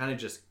notions, and it kind of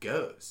just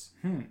goes.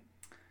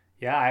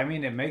 Yeah, I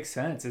mean, it makes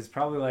sense. It's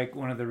probably like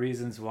one of the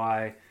reasons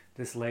why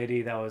this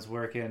lady that was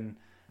working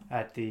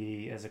as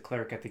a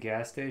clerk at the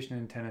gas station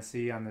in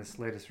Tennessee on this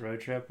latest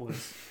road trip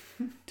was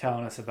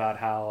telling us about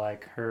how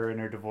like her and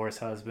her divorced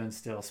husband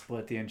still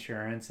split the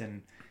insurance,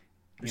 and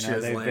You know,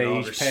 they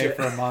each pay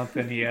for a month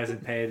and he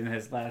hasn't paid in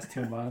his last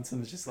 2 months,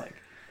 and it's just like,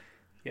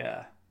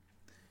 yeah,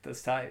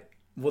 that's tight.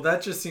 Well,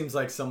 that just seems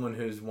like someone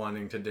who's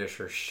wanting to dish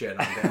her shit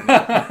on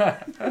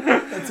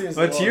Daniel.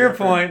 But to your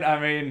point,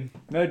 I mean,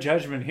 no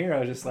judgment here. I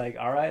was just like,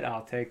 all right,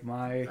 I'll take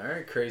my... All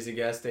right, crazy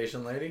gas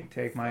station lady.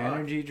 Take my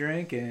energy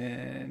drink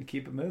and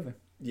keep it moving.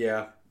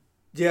 Yeah.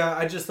 Yeah,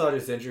 I just thought it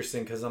was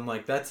interesting because I'm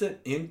like, that's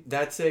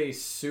a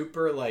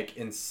super, like,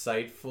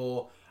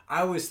 insightful...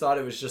 I always thought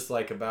it was just,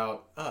 like,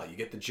 about, you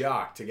get the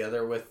jock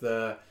together with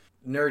the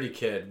nerdy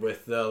kid,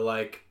 with the,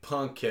 like,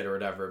 punk kid or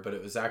whatever, but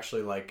it was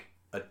actually, like,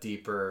 a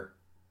deeper...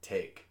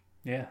 take.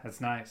 Yeah,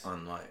 that's nice.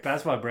 On life.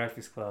 That's why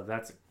Breakfast Club,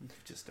 that's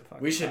just a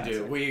fucking We should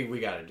classic. we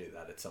got to do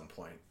that at some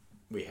point.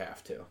 We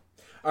have to.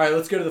 All right,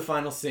 let's go to the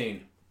final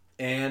scene.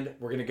 And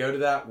we're going to go to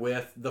that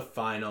with the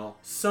final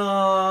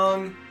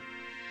song.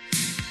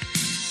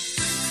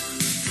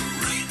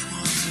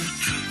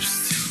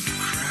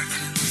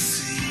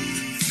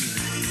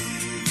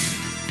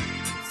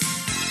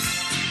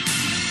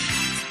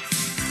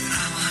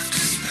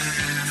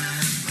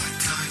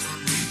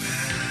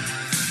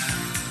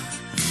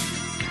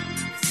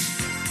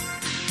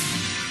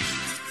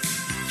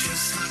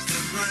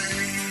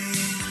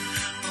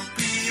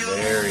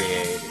 Very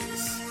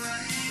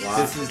 80s.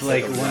 This is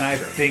like when I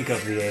think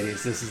of the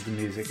 80s, this is the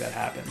music that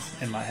happens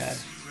in my head.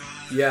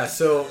 Yeah,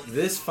 so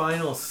this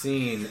final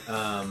scene,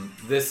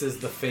 this is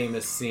the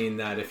famous scene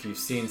that if you've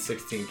seen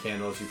 16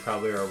 Candles, you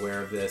probably are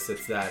aware of this.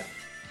 It's that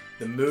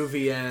the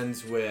movie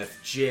ends with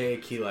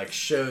Jake, he like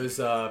shows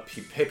up,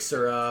 he picks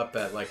her up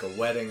at like a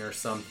wedding or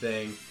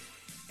something,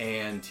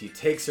 and he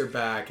takes her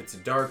back. It's a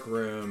dark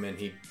room, and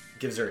he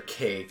gives her a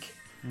cake.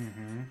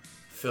 Mm-hmm.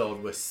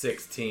 Filled with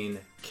 16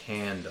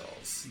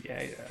 candles.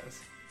 Yeah, he does.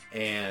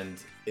 And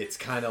it's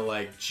kind of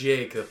like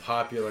Jake, the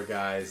popular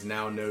guy, is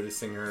now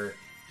noticing her.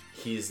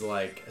 He's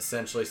like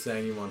essentially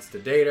saying he wants to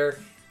date her,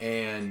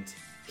 and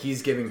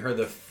he's giving her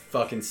the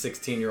fucking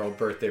 16-year-old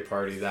birthday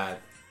party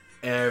that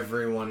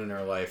everyone in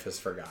her life has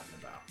forgotten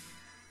about.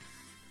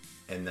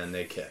 And then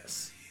they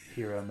kiss.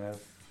 Hero move.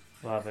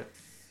 Love it.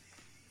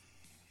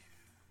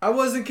 I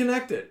wasn't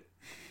connected.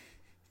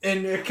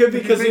 And it could be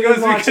because you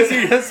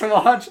just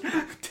watched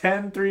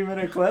 10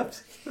 3-minute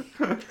clips.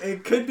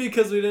 It could be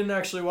because we didn't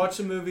actually watch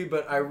the movie,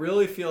 but I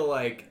really feel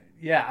like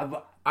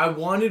I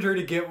wanted her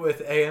to get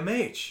with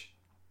AMH.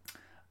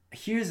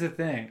 Here's the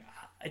thing.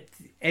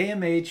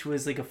 AMH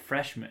was like a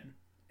freshman,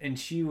 and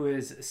she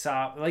was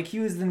like he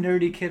was the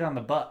nerdy kid on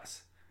the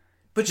bus.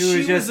 But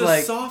she was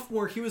a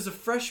sophomore. He was a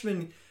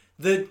freshman.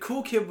 The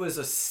cool kid was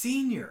a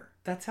senior.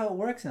 That's how it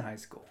works in high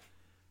school.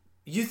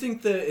 You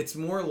think that it's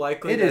more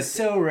likely... It is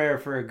so rare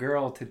for a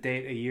girl to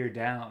date a year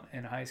down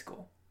in high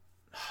school.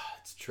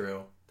 It's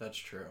true. That's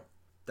true.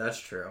 That's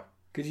true.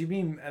 Could you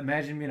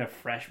imagine being a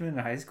freshman in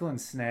high school and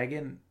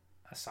snagging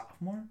a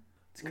sophomore?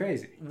 It's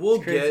crazy.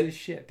 It's crazy as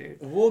shit, dude.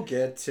 We'll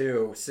get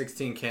to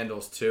 16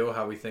 Candles 2,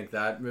 how we think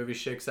that movie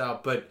shakes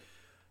out. But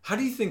how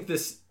do you think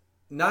this...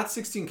 Not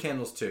 16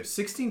 Candles 2.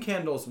 16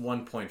 Candles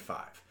 1.5.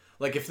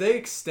 Like, if they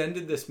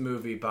extended this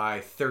movie by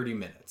 30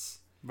 minutes...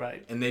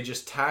 Right. And they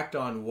just tacked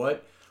on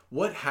what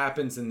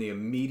happens in the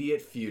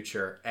immediate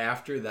future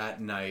after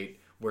that night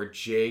where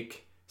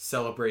Jake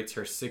celebrates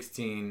her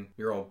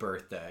 16-year-old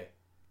birthday.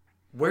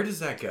 Where does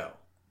that go?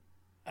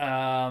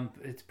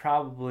 It's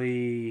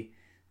probably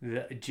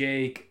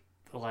Jake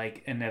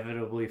like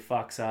inevitably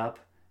fucks up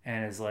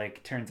and is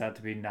like turns out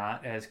to be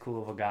not as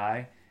cool of a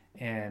guy,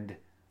 and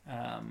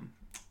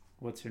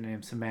what's her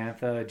name,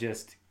 Samantha,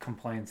 just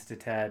complains to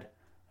Ted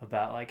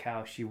about like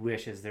how she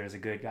wishes there's a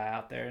good guy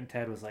out there, and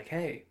Ted was like,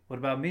 hey, what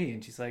about me?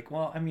 And she's like,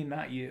 well, I mean,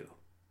 not you,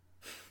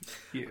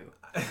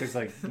 because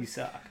like you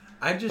suck.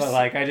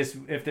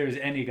 If there's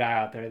any guy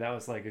out there that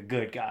was like a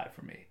good guy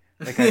for me,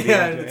 like I'd be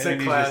it's a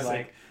classic.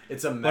 Like,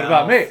 it's a mouth. What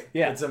about me?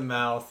 Yeah, it's a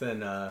mouth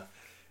and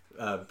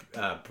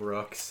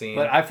Brooke scene.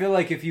 But I feel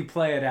like if you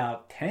play it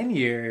out 10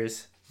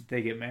 years,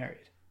 they get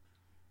married.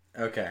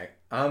 Okay,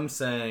 I'm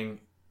saying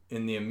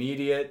in the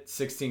immediate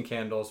 16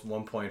 Candles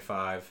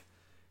 1.5.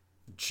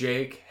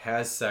 Jake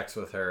has sex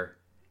with her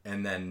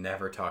and then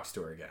never talks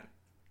to her again.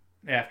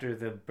 After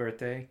the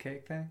birthday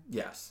cake thing?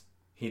 Yes.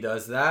 He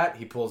does that.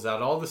 He pulls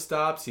out all the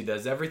stops. He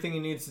does everything he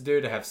needs to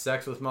do to have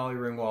sex with Molly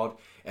Ringwald,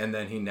 and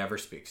then he never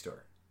speaks to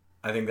her.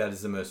 I think that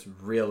is the most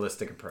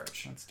realistic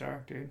approach. That's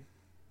dark, dude.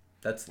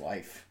 That's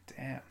life.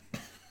 Damn.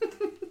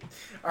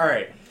 All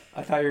right.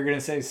 I thought you were going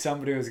to say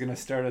somebody was going to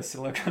start a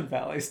Silicon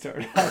Valley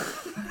startup.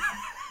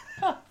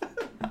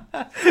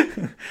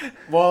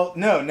 Well,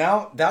 no,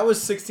 now that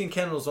was 16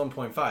 Candles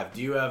 1.5.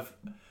 Do you have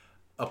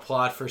a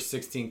plot for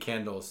 16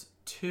 Candles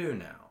 2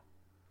 now?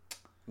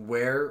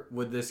 Where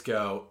would this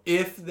go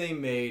if they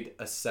made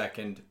a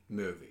second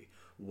movie?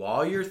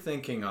 While you're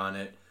thinking on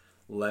it,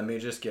 let me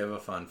just give a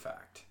fun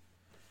fact.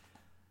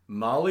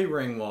 Molly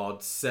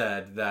Ringwald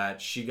said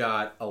that she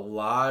got a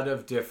lot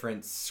of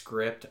different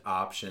script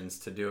options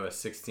to do a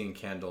 16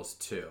 Candles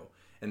 2.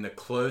 And the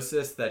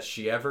closest that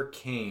she ever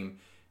came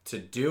to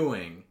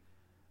doing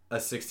a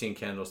 16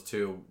 Candles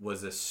 2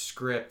 was a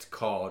script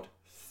called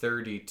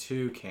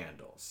 32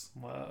 Candles.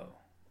 Whoa.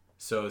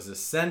 So it was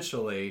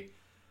essentially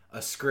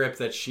a script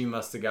that she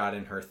must have got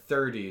in her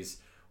 30s,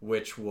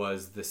 which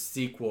was the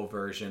sequel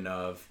version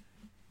of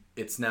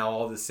it's now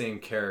all the same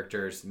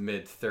characters,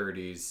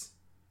 mid-30s,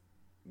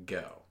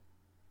 go.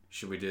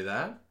 Should we do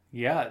that?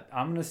 Yeah,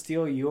 I'm going to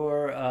steal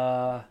your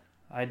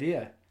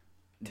idea.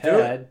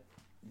 Ted.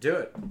 Do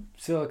it.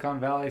 Silicon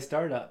Valley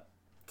startup.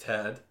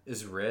 Ted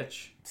is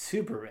rich.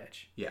 Super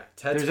rich. Yeah,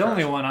 Ted's There's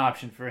only one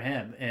option for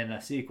him in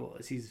a sequel,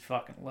 is he's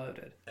fucking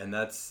loaded. And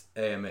that's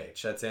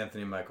AMH. That's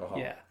Anthony Michael Hall.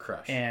 Yeah.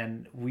 Crush.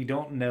 And we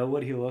don't know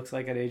what he looks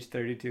like at age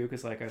 32,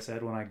 because like I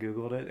said, when I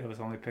Googled it, it was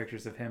only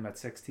pictures of him at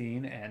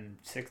 16 and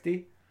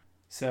 60.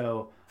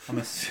 So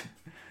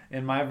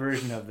in my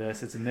version of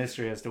this, it's a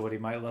mystery as to what he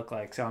might look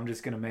like. So I'm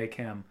just going to make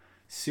him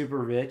super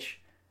rich,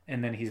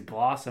 and then he's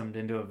blossomed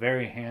into a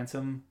very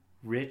handsome,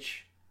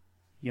 rich,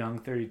 young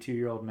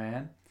 32-year-old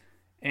man.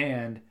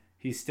 And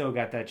he's still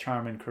got that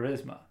charm and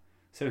charisma.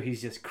 So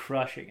he's just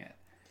crushing it.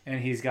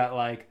 And he's got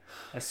like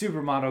a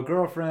supermodel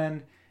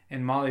girlfriend.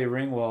 And Molly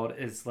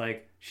Ringwald is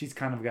like, she's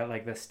kind of got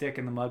like the stick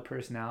in the mud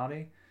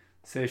personality.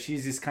 So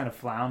she's just kind of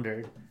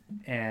floundered.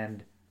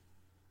 And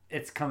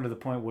it's come to the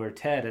point where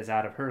Ted is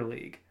out of her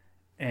league.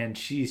 And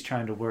she's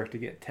trying to work to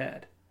get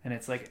Ted. And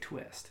it's like a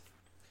twist.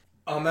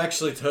 I'm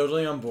actually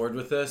totally on board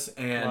with this.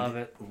 And Love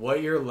it.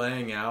 What you're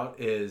laying out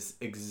is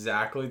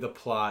exactly the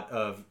plot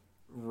of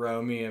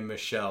Romy and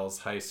Michelle's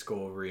high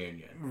school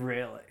reunion.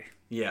 Really?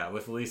 Yeah,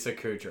 with Lisa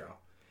Kudrow.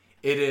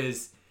 It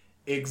is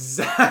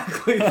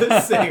exactly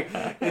the same.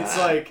 It's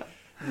like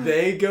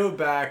they go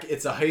back.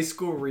 It's a high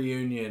school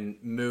reunion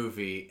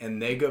movie, and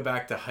they go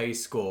back to high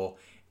school,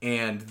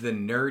 and the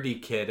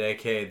nerdy kid,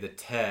 aka the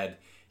Ted,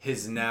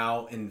 has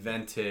now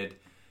invented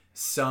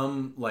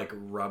some like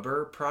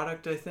rubber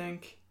product, I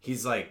think.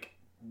 He's like,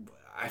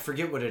 I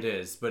forget what it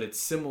is, but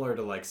it's similar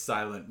to like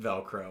Silent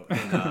Velcro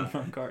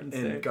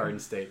in Garden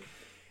State.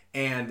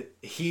 And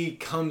he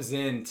comes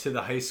in to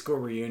the high school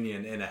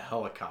reunion in a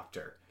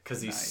helicopter because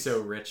he's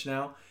so rich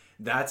now.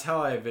 That's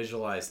how I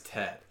visualize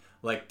Ted.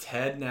 Like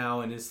Ted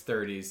now in his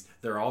 30s,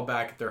 they're all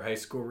back at their high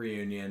school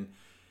reunion.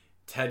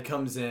 Ted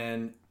comes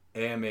in,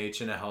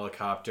 AMH in a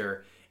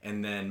helicopter,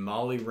 and then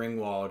Molly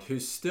Ringwald,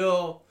 who's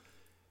still,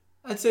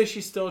 I'd say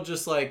she's still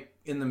just like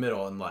in the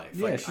middle in life.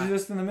 Yeah, like, she's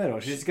just in the middle.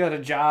 She's got a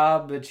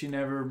job that she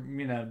never,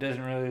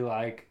 doesn't really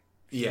like.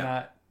 She's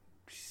not,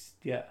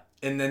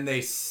 And then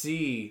they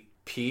see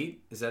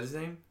Pete, is that his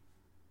name?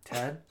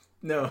 Ted?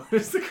 No,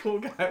 who's the cool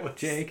guy with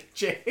Jake.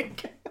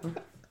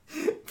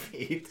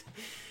 Pete.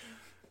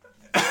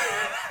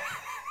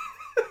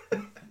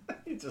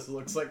 He just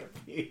looks like a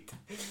Pete.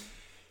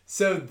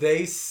 So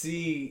they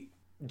see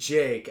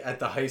Jake at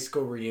the high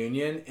school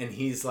reunion, and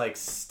he's like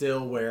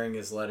still wearing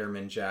his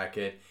Letterman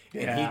jacket,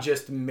 and he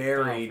just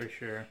married. Oh, for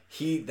sure.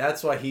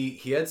 That's why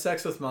he had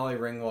sex with Molly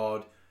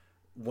Ringwald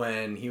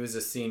when he was a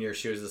senior.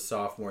 She was a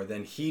sophomore.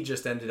 Then he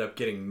just ended up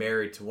getting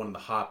married to one of the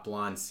hot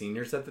blonde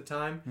seniors at the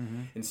time.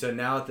 Mm-hmm. And so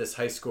now at this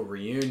high school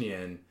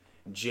reunion,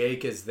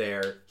 Jake is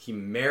there. He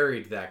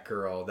married that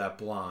girl, that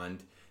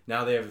blonde.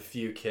 Now they have a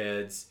few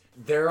kids.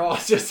 They're all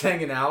just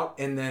hanging out.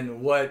 And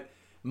then what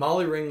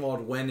Molly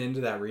Ringwald went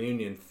into that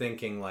reunion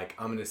thinking like,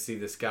 I'm going to see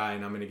this guy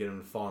and I'm going to get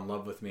him to fall in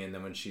love with me. And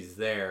then when she's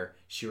there,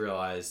 she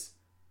realized,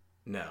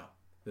 no,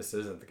 this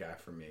isn't the guy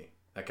for me.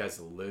 That guy's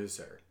a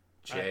loser.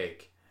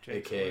 Jake.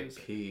 AKA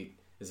Pete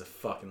is a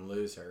fucking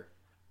loser.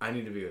 I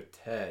need to be with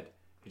Ted,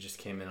 who just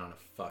came in on a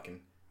fucking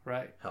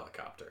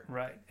helicopter.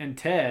 Right. And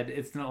Ted,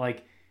 it's not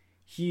like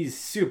he's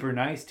super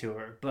nice to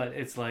her, but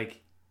it's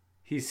like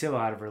he's so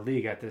out of her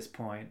league at this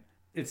point.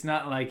 It's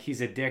not like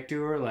he's a dick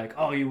to her, like,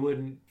 oh, you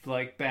wouldn't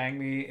like bang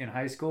me in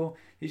high school.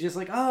 He's just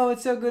like, oh,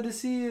 it's so good to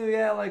see you.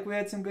 Yeah, like we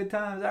had some good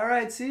times. All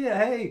right, see ya.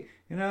 Hey,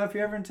 if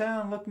you're ever in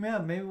town, look me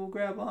up. Maybe we'll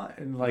grab on.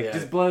 And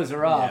just blows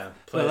her off,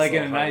 but like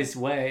in a nice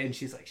way. And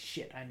she's like,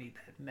 shit, I need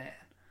that man.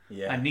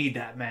 Yeah, I need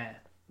that man.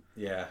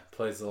 Yeah,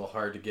 plays a little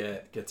hard to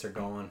get, gets her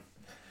going.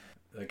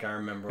 Like I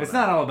remember, it's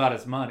not all about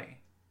his money.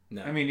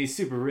 No, I mean he's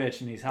super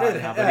rich and he's hot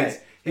now,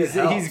 but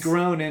he's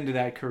grown into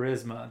that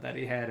charisma that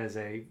he had as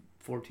a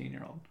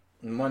 14-year-old.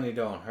 Money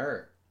don't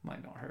hurt.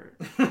 Money don't hurt.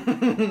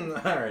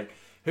 All right.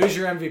 Who's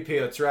your MVP?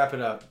 Let's wrap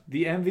it up.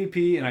 The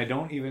MVP, and I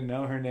don't even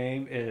know her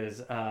name,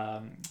 is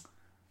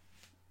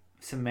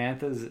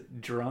Samantha's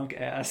drunk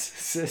ass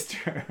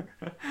sister.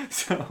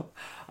 So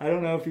I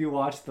don't know if you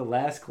watched the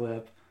last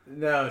clip.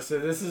 No, so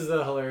this is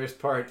the hilarious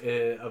part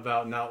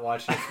about not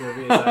watching this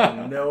movie. Is I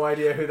have no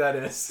idea who that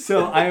is.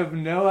 So I have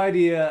no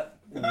idea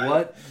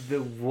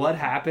what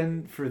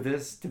happened for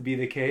this to be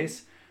the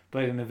case.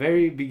 But in the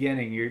very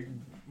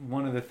beginning,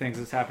 one of the things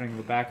that's happening in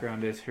the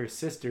background is her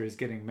sister is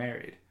getting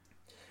married.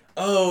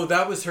 Oh,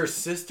 that was her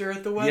sister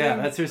at the wedding? Yeah,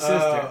 that's her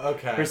sister. Oh,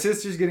 okay. Her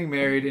sister's getting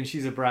married and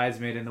she's a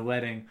bridesmaid in the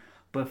wedding.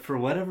 But for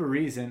whatever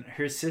reason,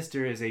 her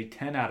sister is a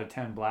 10 out of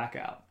 10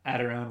 blackout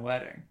at her own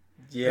wedding.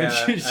 Yeah, and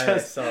she's just I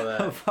saw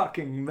that. A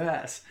fucking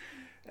mess.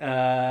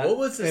 What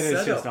was the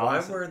setup? Why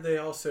were they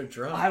all so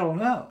drunk? I don't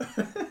know.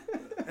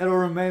 It'll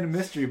remain a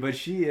mystery, but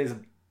she is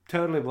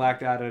totally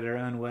blacked out at her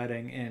own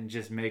wedding and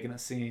just making a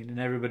scene, and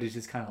everybody's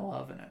just kind of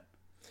loving it.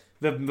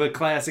 The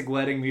classic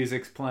wedding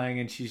music's playing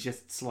and she's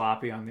just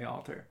sloppy on the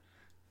altar.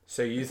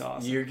 So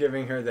you're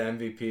giving her the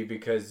MVP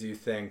because you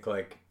think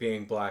like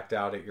being blacked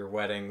out at your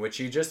wedding, which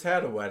you just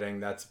had a wedding,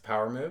 that's a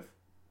power move?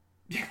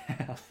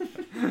 Yeah.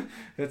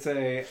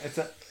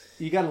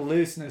 You got a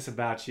looseness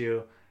about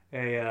you,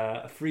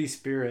 a free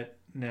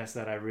spiritness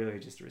that I really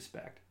just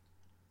respect.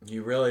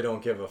 You really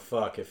don't give a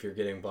fuck if you're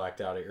getting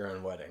blacked out at your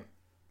own wedding.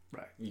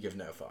 Right. You give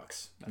no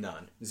fucks.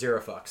 None. 0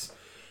 fucks.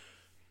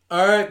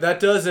 All right, that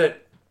does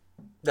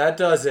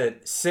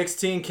it.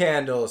 16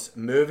 Candles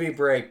movie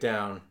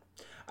breakdown.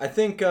 I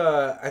think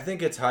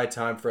it's high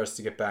time for us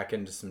to get back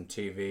into some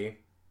TV.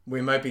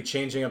 We might be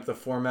changing up the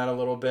format a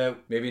little bit.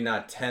 Maybe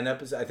not 10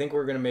 episodes. I think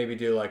we're going to maybe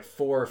do like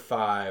 4 or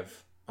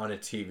 5 on a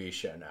TV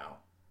show now.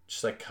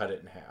 Just like cut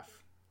it in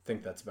half. I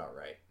think that's about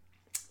right.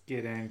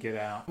 Get in, get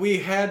out. We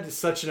had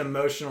such an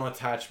emotional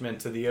attachment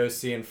to the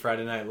OC and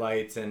Friday Night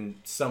Lights and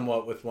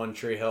somewhat with One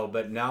Tree Hill,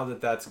 but now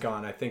that that's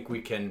gone, I think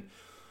we can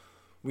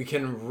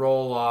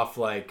roll off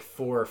like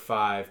 4 or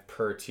 5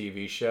 per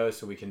TV show,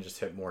 so we can just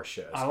hit more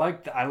shows. I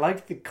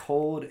like the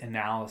cold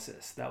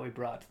analysis that we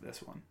brought to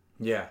this one.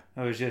 Yeah.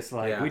 It was just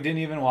like, we didn't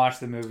even watch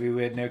the movie.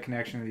 We had no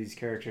connection to these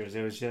characters.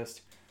 It was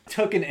just,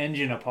 took an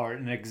engine apart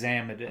and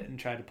examined it and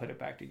tried to put it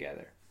back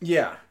together.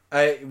 Yeah.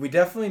 We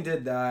definitely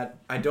did that.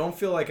 I don't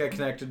feel like I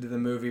connected to the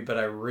movie, but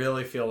I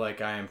really feel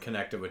like I am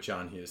connected with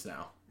John Hughes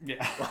now.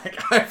 Yeah.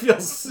 Like, I feel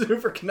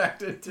super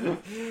connected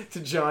to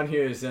John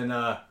Hughes. And,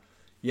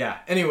 yeah.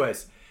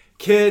 Anyways,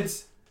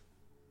 kids,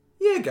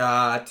 you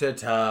got to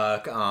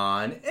tuck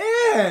on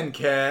in,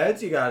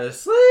 kids. You got to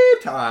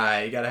sleep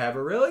tight. You got to have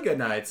a really good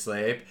night's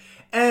sleep.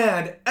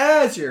 And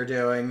as you're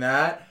doing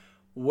that,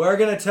 we're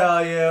going to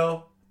tell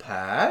you,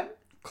 Pat.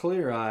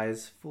 Clear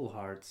eyes, full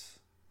hearts.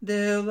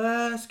 Do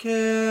less,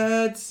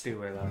 kids. Do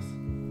way less.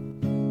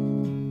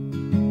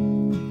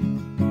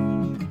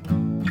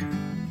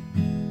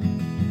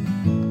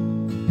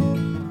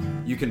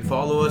 You can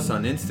follow us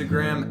on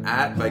Instagram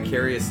at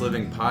Vicarious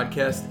Living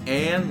Podcast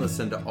and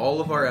listen to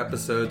all of our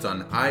episodes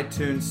on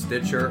iTunes,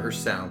 Stitcher, or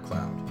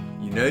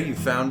SoundCloud. You know you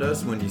found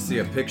us when you see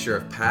a picture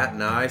of Pat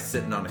and I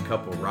sitting on a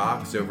couple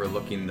rocks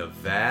overlooking the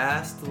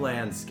vast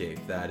landscape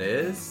that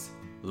is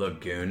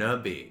Laguna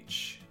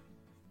Beach.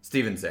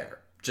 Steven's there,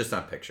 just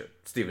not pictured.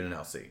 Steven and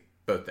Elsie,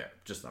 both there,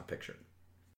 just not pictured.